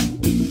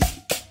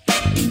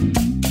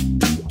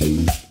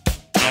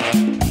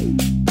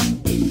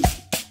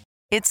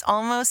 It's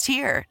almost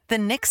here. The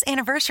Knix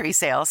anniversary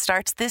sale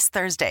starts this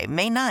Thursday,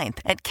 May 9th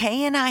at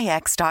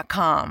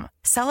knix.com.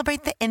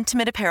 Celebrate the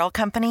intimate apparel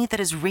company that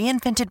has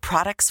reinvented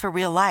products for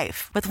real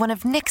life with one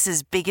of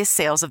Knix's biggest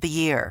sales of the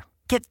year.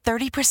 Get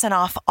 30%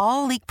 off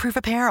all leak-proof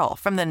apparel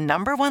from the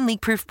 #1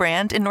 leak-proof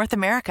brand in North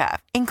America,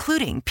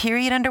 including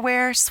period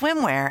underwear,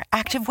 swimwear,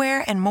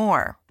 activewear, and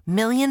more.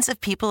 Millions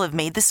of people have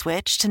made the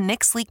switch to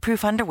Knix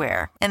leak-proof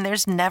underwear, and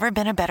there's never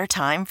been a better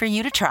time for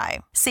you to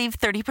try. Save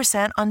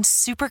 30% on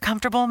super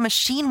comfortable,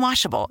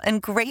 machine-washable,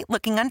 and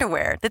great-looking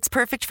underwear that's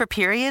perfect for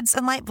periods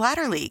and light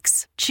bladder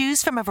leaks.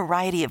 Choose from a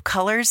variety of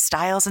colors,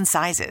 styles, and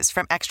sizes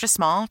from extra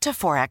small to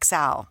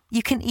 4XL.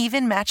 You can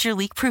even match your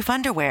leak-proof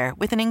underwear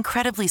with an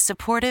incredibly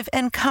supportive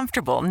and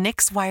comfortable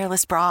Knix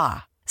wireless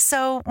bra.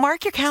 So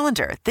mark your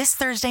calendar this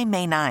Thursday,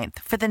 May 9th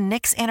for the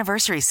Knix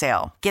anniversary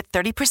sale. Get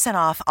 30%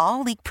 off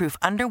all leak-proof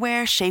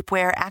underwear,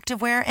 shapewear,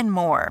 activewear, and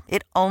more.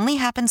 It only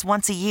happens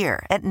once a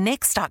year at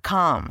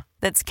knix.com.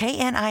 That's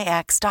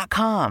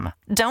knix.com.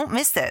 Don't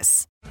miss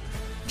this.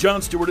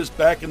 Jon Stewart is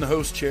back in the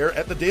host chair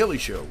at The Daily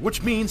Show,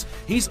 which means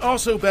he's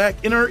also back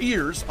in our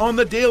ears on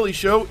The Daily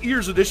Show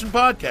Ears Edition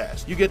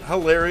podcast. You get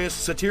hilarious,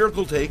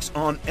 satirical takes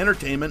on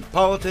entertainment,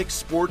 politics,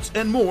 sports,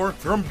 and more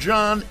from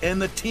Jon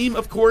and the team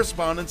of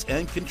correspondents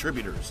and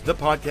contributors. The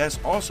podcast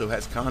also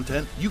has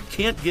content you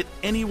can't get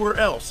anywhere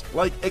else,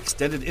 like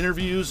extended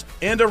interviews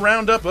and a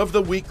roundup of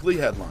the weekly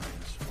headlines.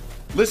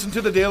 Listen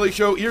to The Daily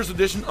Show Ears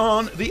Edition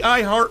on the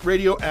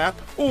iHeartRadio app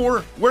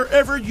or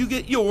wherever you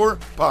get your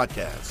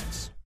podcasts.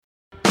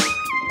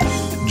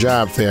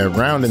 Job fair,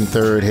 round and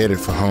third, headed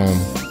for home.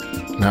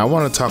 Now, I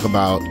want to talk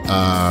about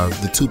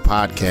the 2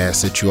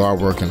 podcasts that you are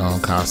working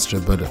on,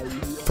 Kosta. But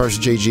first,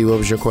 JG, what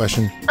was your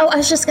question? Oh, I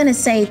was just going to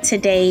say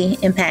today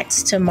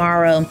impacts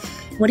tomorrow.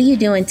 What are you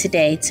doing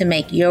today to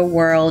make your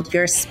world,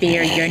 your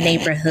sphere, your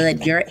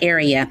neighborhood, your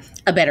area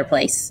a better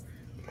place?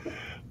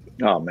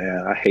 Oh,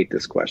 man, I hate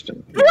this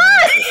question.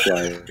 What?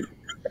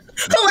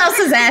 Who else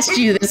has asked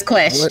you this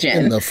question? What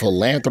in the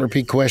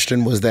philanthropy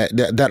question was that?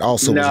 That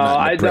also was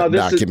not in the prep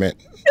document.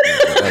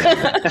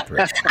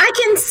 I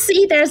can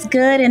see there's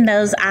good in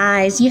those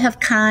eyes. You have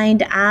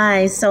kind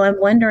eyes. So I'm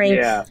wondering,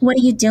 what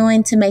are you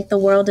doing to make the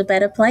world a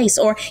better place?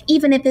 Or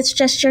even if it's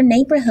just your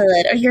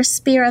neighborhood or your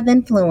sphere of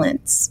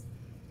influence.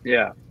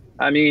 Yeah.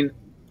 I mean,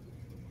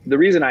 the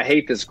reason I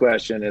hate this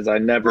question is I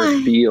never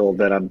feel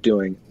that I'm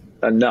doing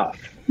enough.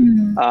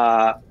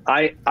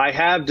 I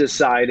have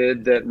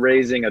decided that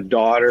raising a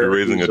daughter,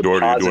 you're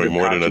doing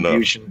more than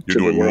enough. You're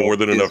doing more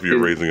than enough. You're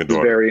raising a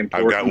daughter. Very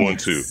important. I've got one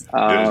too.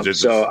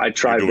 So I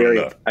try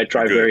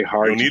very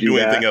hard. You don't need to do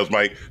anything else,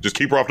 Mike. Just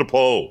keep her off the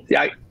pole.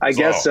 Yeah, I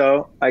guess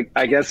so.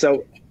 I guess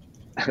so.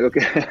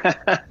 Okay.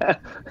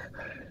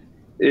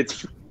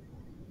 It's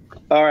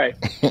all right.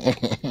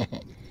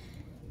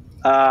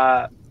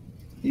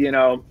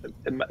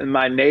 In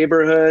my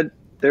neighborhood,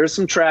 there's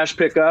some trash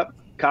pickup.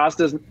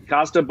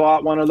 Kosta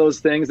bought one of those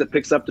things that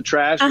picks up the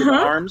trash with the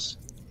arms.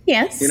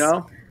 Yes.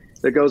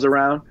 That goes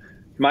around.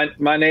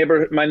 My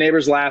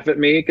neighbors laugh at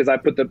me because I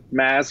put the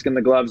mask and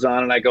the gloves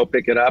on and I go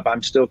pick it up.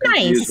 I'm still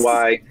confused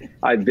why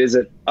I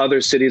visit other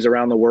cities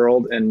around the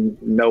world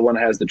and no one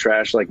has the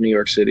trash like New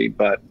York City.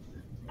 But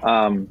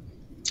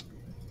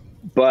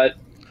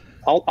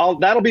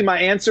that'll be my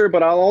answer,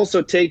 but I'll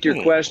also take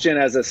your question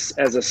as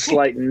a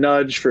slight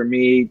nudge for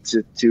me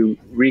to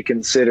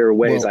reconsider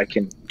ways I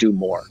can do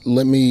more.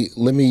 Let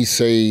me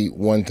say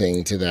one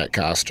thing to that,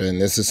 Kosta,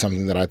 and this is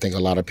something that I think a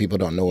lot of people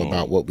don't know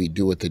about what we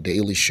do at the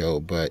Daily Show,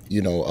 but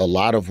a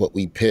lot of what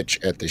we pitch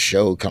at the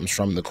show comes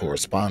from the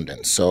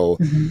correspondents. So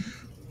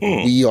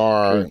we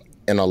are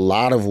in a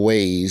lot of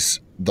ways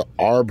the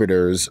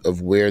arbiters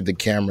of where the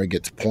camera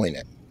gets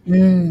pointed.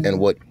 And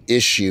what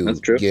issue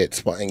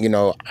gets,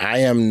 I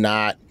am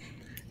not,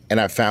 and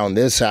I found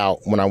this out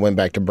when I went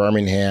back to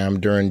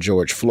Birmingham during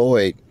George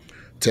Floyd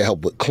to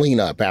help with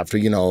cleanup after,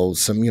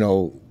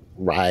 some,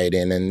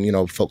 rioting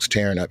and, folks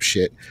tearing up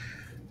shit.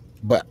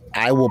 But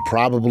I will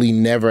probably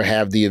never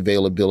have the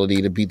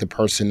availability to be the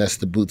person that's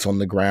the boots on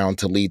the ground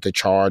to lead the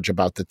charge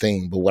about the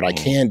thing. But what I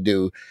can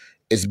do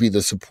is be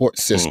the support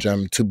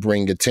system to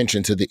bring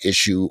attention to the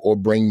issue or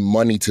bring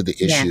money to the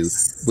issue,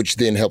 which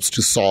then helps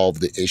to solve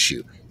the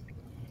issue.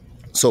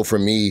 So for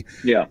me,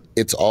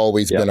 it's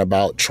always been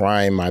about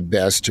trying my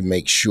best to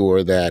make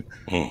sure that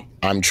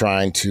I'm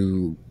trying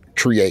to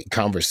create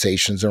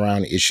conversations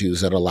around issues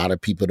that a lot of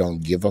people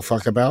don't give a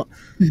fuck about.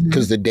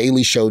 Because the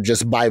Daily Show,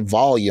 just by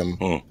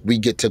volume, we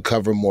get to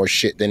cover more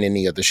shit than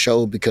any other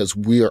show because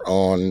we're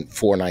on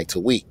 4 nights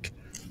a week.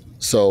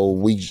 So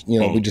we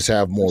just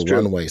have more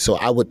runway. So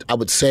I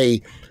would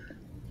say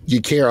you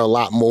care a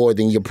lot more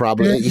than you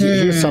probably.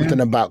 Here's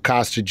something about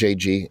Kosta,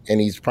 JG, and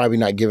he's probably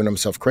not giving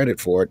himself credit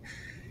for it.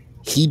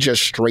 He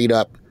just straight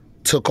up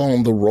took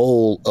on the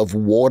role of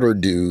water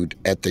dude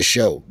at the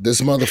show. This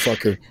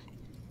motherfucker,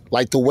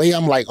 like the way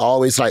I'm like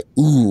always like,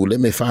 ooh, let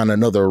me find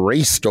another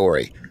race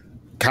story.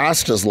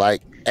 Kosta's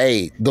like,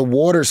 hey, the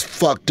water's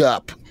fucked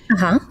up.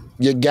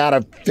 You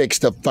gotta fix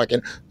the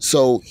fucking.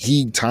 So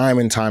he time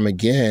and time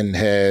again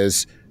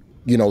has,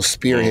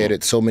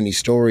 spearheaded so many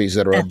stories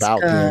that are about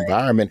the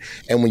environment.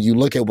 And when you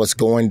look at what's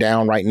going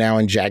down right now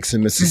in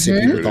Jackson,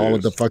 Mississippi, with all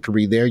of the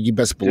fuckery there, you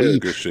best believe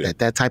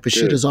that type of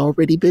shit has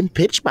already been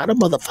pitched by the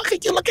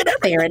motherfucker. You look at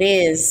everything. There it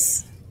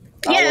is.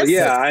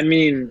 Yes. I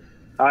mean,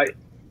 the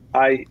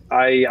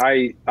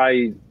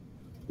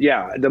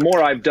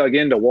more I've dug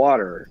into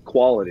water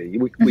quality,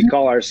 we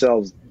call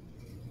ourselves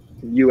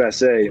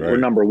USA. We're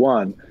number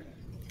one.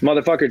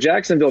 Motherfucker,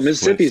 Jacksonville,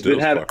 Mississippi's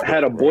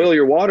had a boil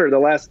your water the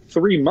last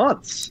 3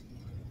 months.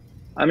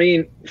 I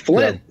mean,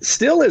 Flint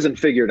still isn't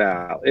figured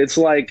out. It's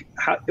like,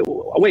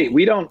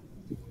 we don't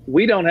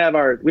have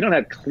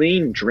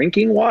clean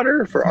drinking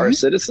water for our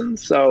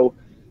citizens. So,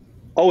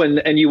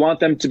 and you want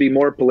them to be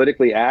more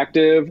politically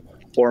active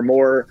or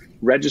more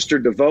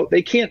registered to vote.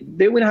 They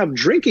wouldn't have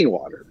drinking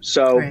water.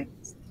 So,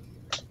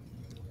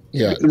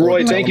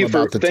 Roy, thank you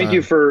for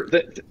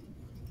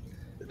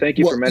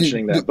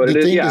mentioning that. But it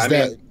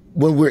is,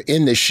 when we're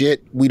in the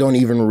shit, we don't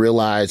even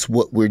realize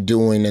what we're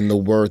doing and the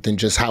worth and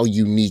just how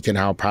unique and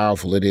how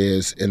powerful it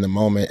is in the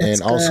moment.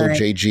 That's also,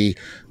 JG,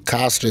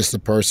 Kosta is the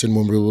person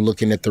when we were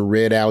looking at the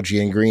red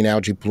algae and green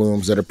algae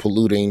plumes that are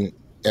polluting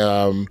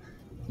the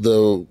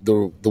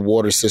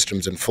water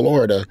systems in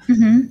Florida.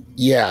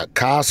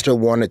 Kosta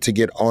wanted to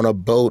get on a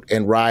boat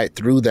and ride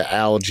through the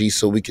algae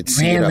so we could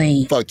see it up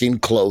fucking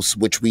close,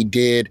 which we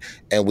did,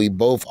 and we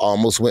both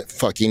almost went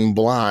fucking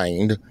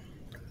blind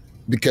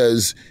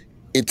because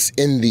it's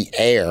in the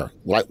air.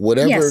 Like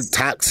whatever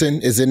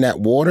toxin is in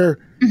that water,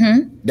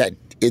 that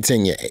it's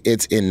in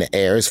the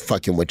air. It's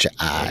fucking with your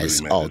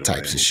eyes, all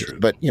types of shit.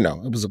 But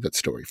it was a good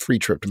story. Free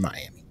trip to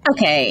Miami.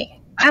 Okay,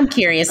 I'm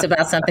curious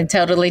about something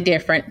totally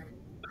different.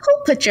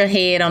 Who put your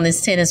head on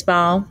this tennis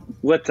ball?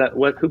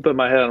 Who put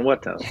my head on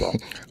what tennis ball?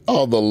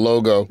 Oh, the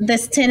logo.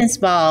 This tennis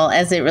ball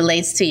as it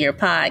relates to your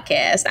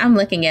podcast. I'm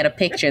looking at a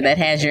picture that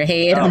has your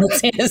head on the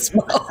tennis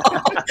ball.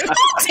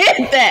 Who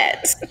did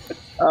that?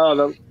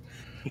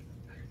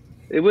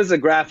 It was a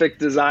graphic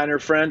designer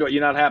friend. Are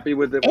you not happy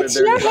with it? It's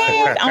your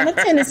head on a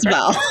tennis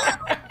ball.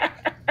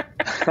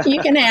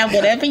 You can have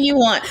whatever you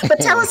want. But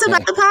tell us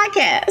about the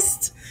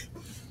podcast.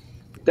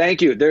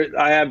 Thank you.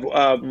 I have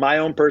my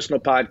own personal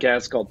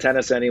podcast called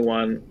Tennis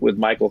Anyone with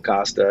Michael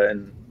Kosta,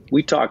 and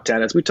we talk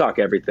tennis. We talk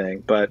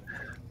everything. But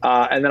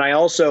and then I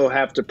also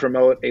have to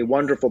promote a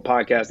wonderful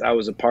podcast I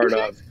was a part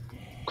of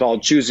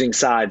called Choosing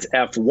Sides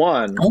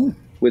F1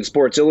 with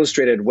Sports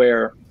Illustrated,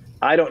 where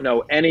I don't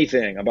know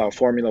anything about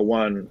Formula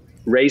One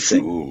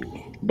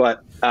racing,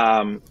 but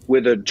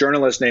with a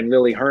journalist named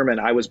Lily Herman,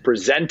 I was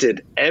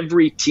presented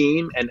every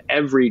team and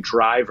every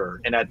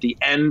driver. And at the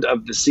end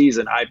of the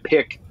season, I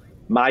pick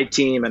my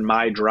team and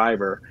my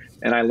driver.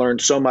 And I learned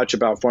so much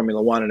about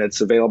Formula One, and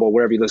it's available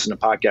wherever you listen to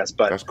podcasts.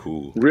 But that's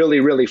cool. Really,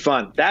 really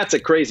fun. That's a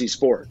crazy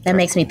sport. That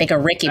makes me think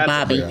of Ricky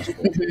Bobby.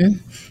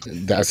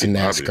 That's a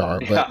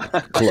NASCAR,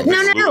 but close.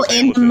 No.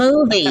 In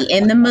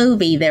the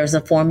movie, there's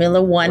a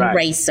Formula One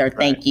racer.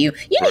 Thank you.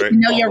 You need to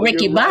know your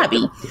Ricky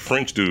Bobby. The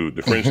French dude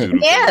who comes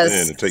in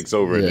and takes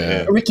over at the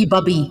end. Ricky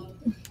Bobby.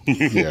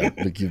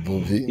 Ricky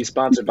Bobby. He's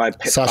sponsored by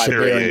Sasha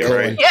Baron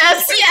Cohen.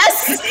 Yes.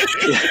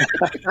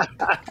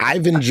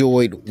 I've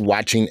enjoyed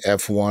watching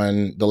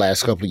F1 the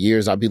last couple of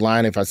years. I'd be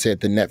lying if I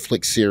said the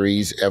Netflix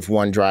series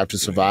F1 Drive to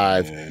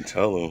Survive. Man,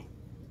 tell him.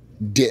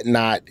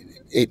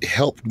 it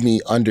helped me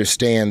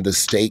understand the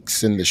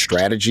stakes and the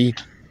strategy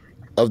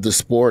of the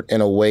sport in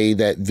a way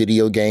that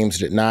video games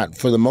did not.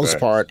 For the most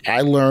part,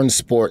 I learned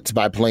sports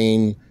by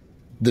playing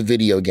the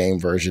video game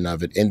version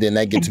of it, and then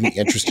that gets me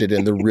interested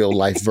in the real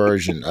life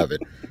version of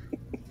it.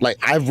 Like,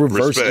 I've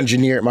reverse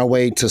engineered my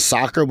way to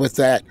soccer with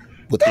that,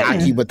 with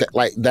hockey with that.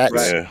 Like,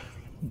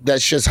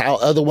 that's just how,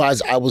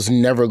 otherwise I was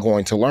never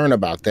going to learn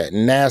about that.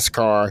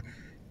 NASCAR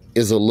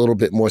is a little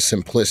bit more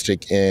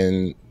simplistic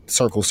in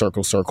circle,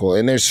 circle, circle,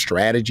 and there's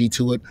strategy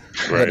to it,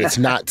 but it's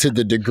not to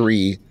the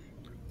degree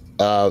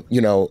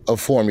of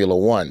Formula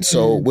One.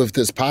 So with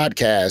this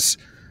podcast,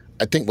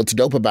 I think what's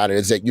dope about it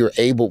is that you're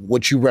able,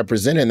 what you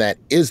represent in that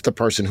is the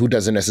person who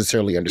doesn't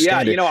necessarily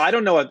understand it. I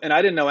don't know, and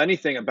I didn't know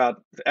anything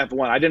about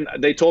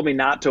F1. They told me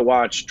not to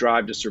watch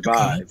Drive to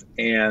Survive,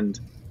 and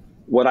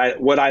what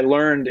I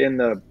learned in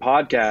the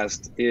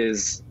podcast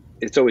is,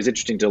 it's always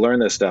interesting to learn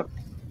this stuff.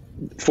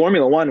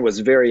 Formula One was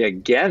very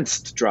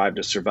against Drive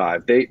to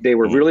Survive. They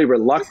were really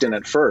reluctant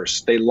at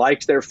first. They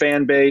liked their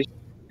fan base.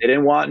 They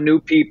didn't want new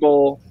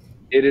people.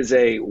 It is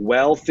a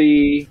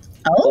wealthy,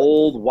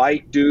 old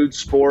white dude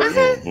sport,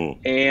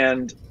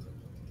 and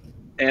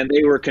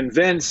they were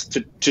convinced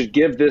to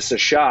give this a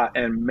shot.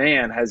 And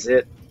man, has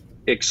it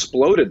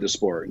exploded the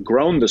sport,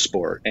 grown the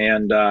sport,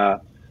 and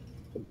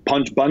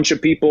bunch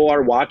of people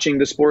are watching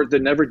the sport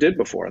that never did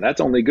before.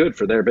 That's only good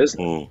for their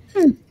business.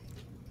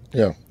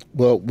 Yeah.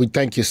 Well, we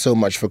thank you so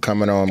much for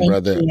coming on,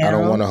 brother. I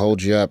don't want to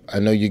hold you up. I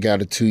know you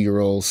got a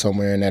 2-year-old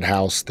somewhere in that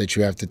house that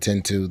you have to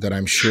tend to, that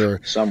I'm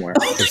sure somewhere.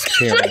 What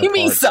do you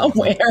mean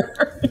somewhere?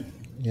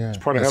 Yeah, it's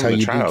part of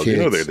having a child. You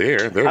know they're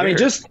there. I mean,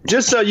 just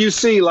so you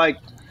see, like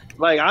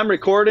I'm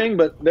recording,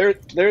 but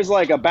there's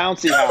like a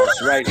bouncy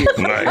house right here.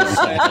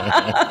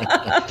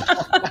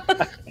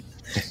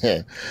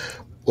 Nice.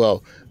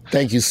 Well,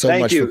 thank you so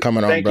much for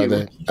coming on,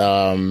 brother.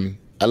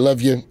 I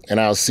love you,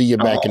 and I'll see you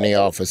back in the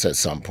office at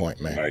some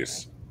point, man.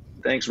 Nice.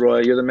 Thanks, Roy.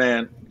 You're the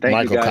man.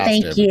 Thank you, guys.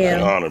 Thank you. An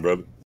honor,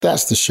 brother.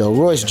 That's the show.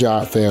 Roy's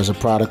Job Fair is a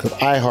product of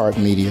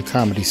iHeartMedia,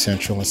 Comedy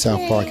Central, and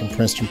South Park and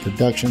Princeton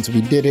Productions.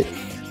 We did it.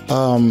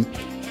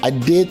 I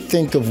did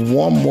think of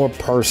one more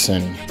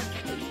person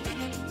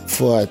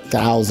for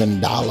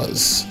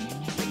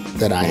 $1,000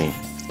 that I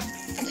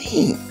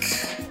think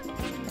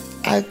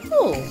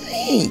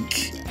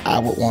I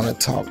would want to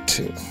talk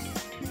to.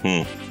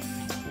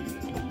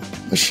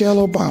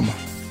 Michelle Obama.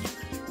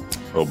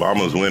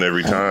 Obama's win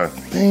every time. I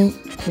think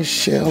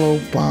Michelle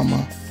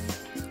Obama.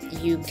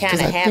 You kind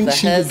of have the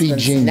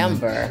husband's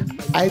number.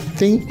 I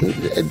think,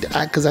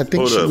 because I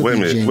think Hold up, wait a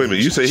minute.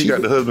 You say he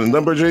got the husband's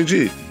number,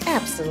 JG?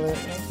 Absolutely.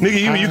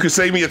 Nigga, you could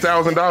save me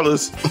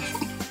 $1,000.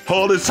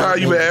 All this time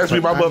you been asking me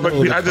about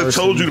motherfucker. I just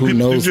told you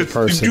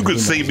you could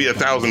save me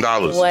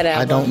 $1,000.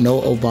 Whatever. I don't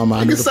know Obama.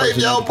 I can save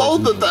y'all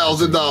both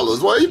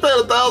 $1,000. Why you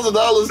paying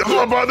 $1,000? That's what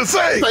I'm about to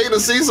say. Pay to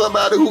see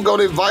somebody who's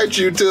gonna invite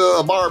you to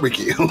a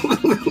barbecue.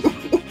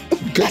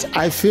 Because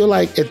I feel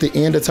like at the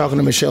end of talking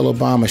to Michelle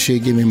Obama,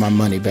 she'll give me my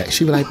money back.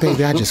 She'll be like,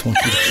 baby, I just want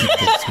you to keep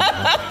this.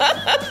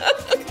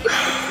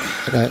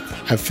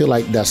 I feel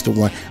like that's the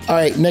one. All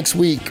right, next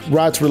week,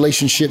 Rod's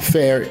Relationship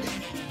Fair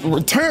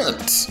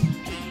returns.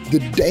 The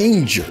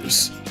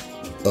dangers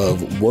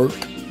of work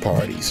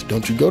parties.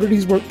 Don't you go to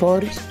these work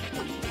parties?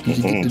 You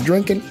get to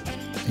drinking,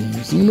 and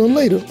sooner or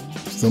later,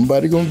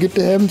 somebody gonna get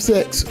to having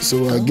sex.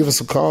 So give us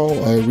a call.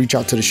 Reach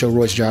out to the show,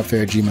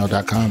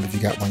 roycejobfair@gmail.com if you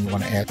got one you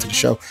want to add to the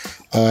show.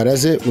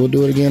 That's it. We'll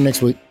do it again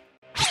next week.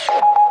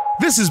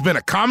 This has been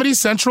a Comedy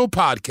Central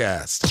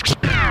podcast.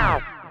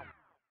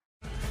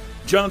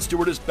 Jon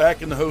Stewart is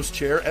back in the host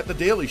chair at The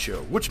Daily Show,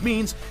 which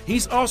means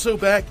he's also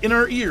back in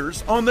our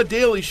ears on The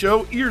Daily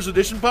Show Ears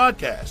Edition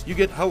podcast. You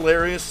get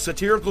hilarious,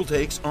 satirical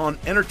takes on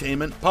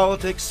entertainment,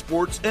 politics,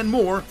 sports, and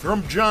more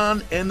from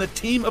Jon and the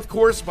team of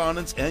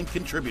correspondents and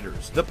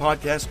contributors. The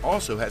podcast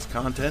also has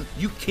content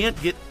you can't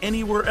get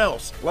anywhere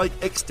else, like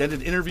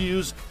extended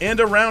interviews and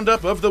a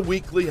roundup of the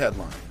weekly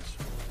headlines.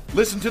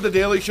 Listen to The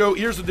Daily Show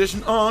Ears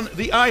Edition on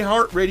the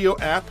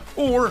iHeartRadio app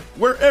or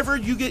wherever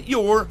you get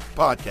your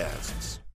podcasts.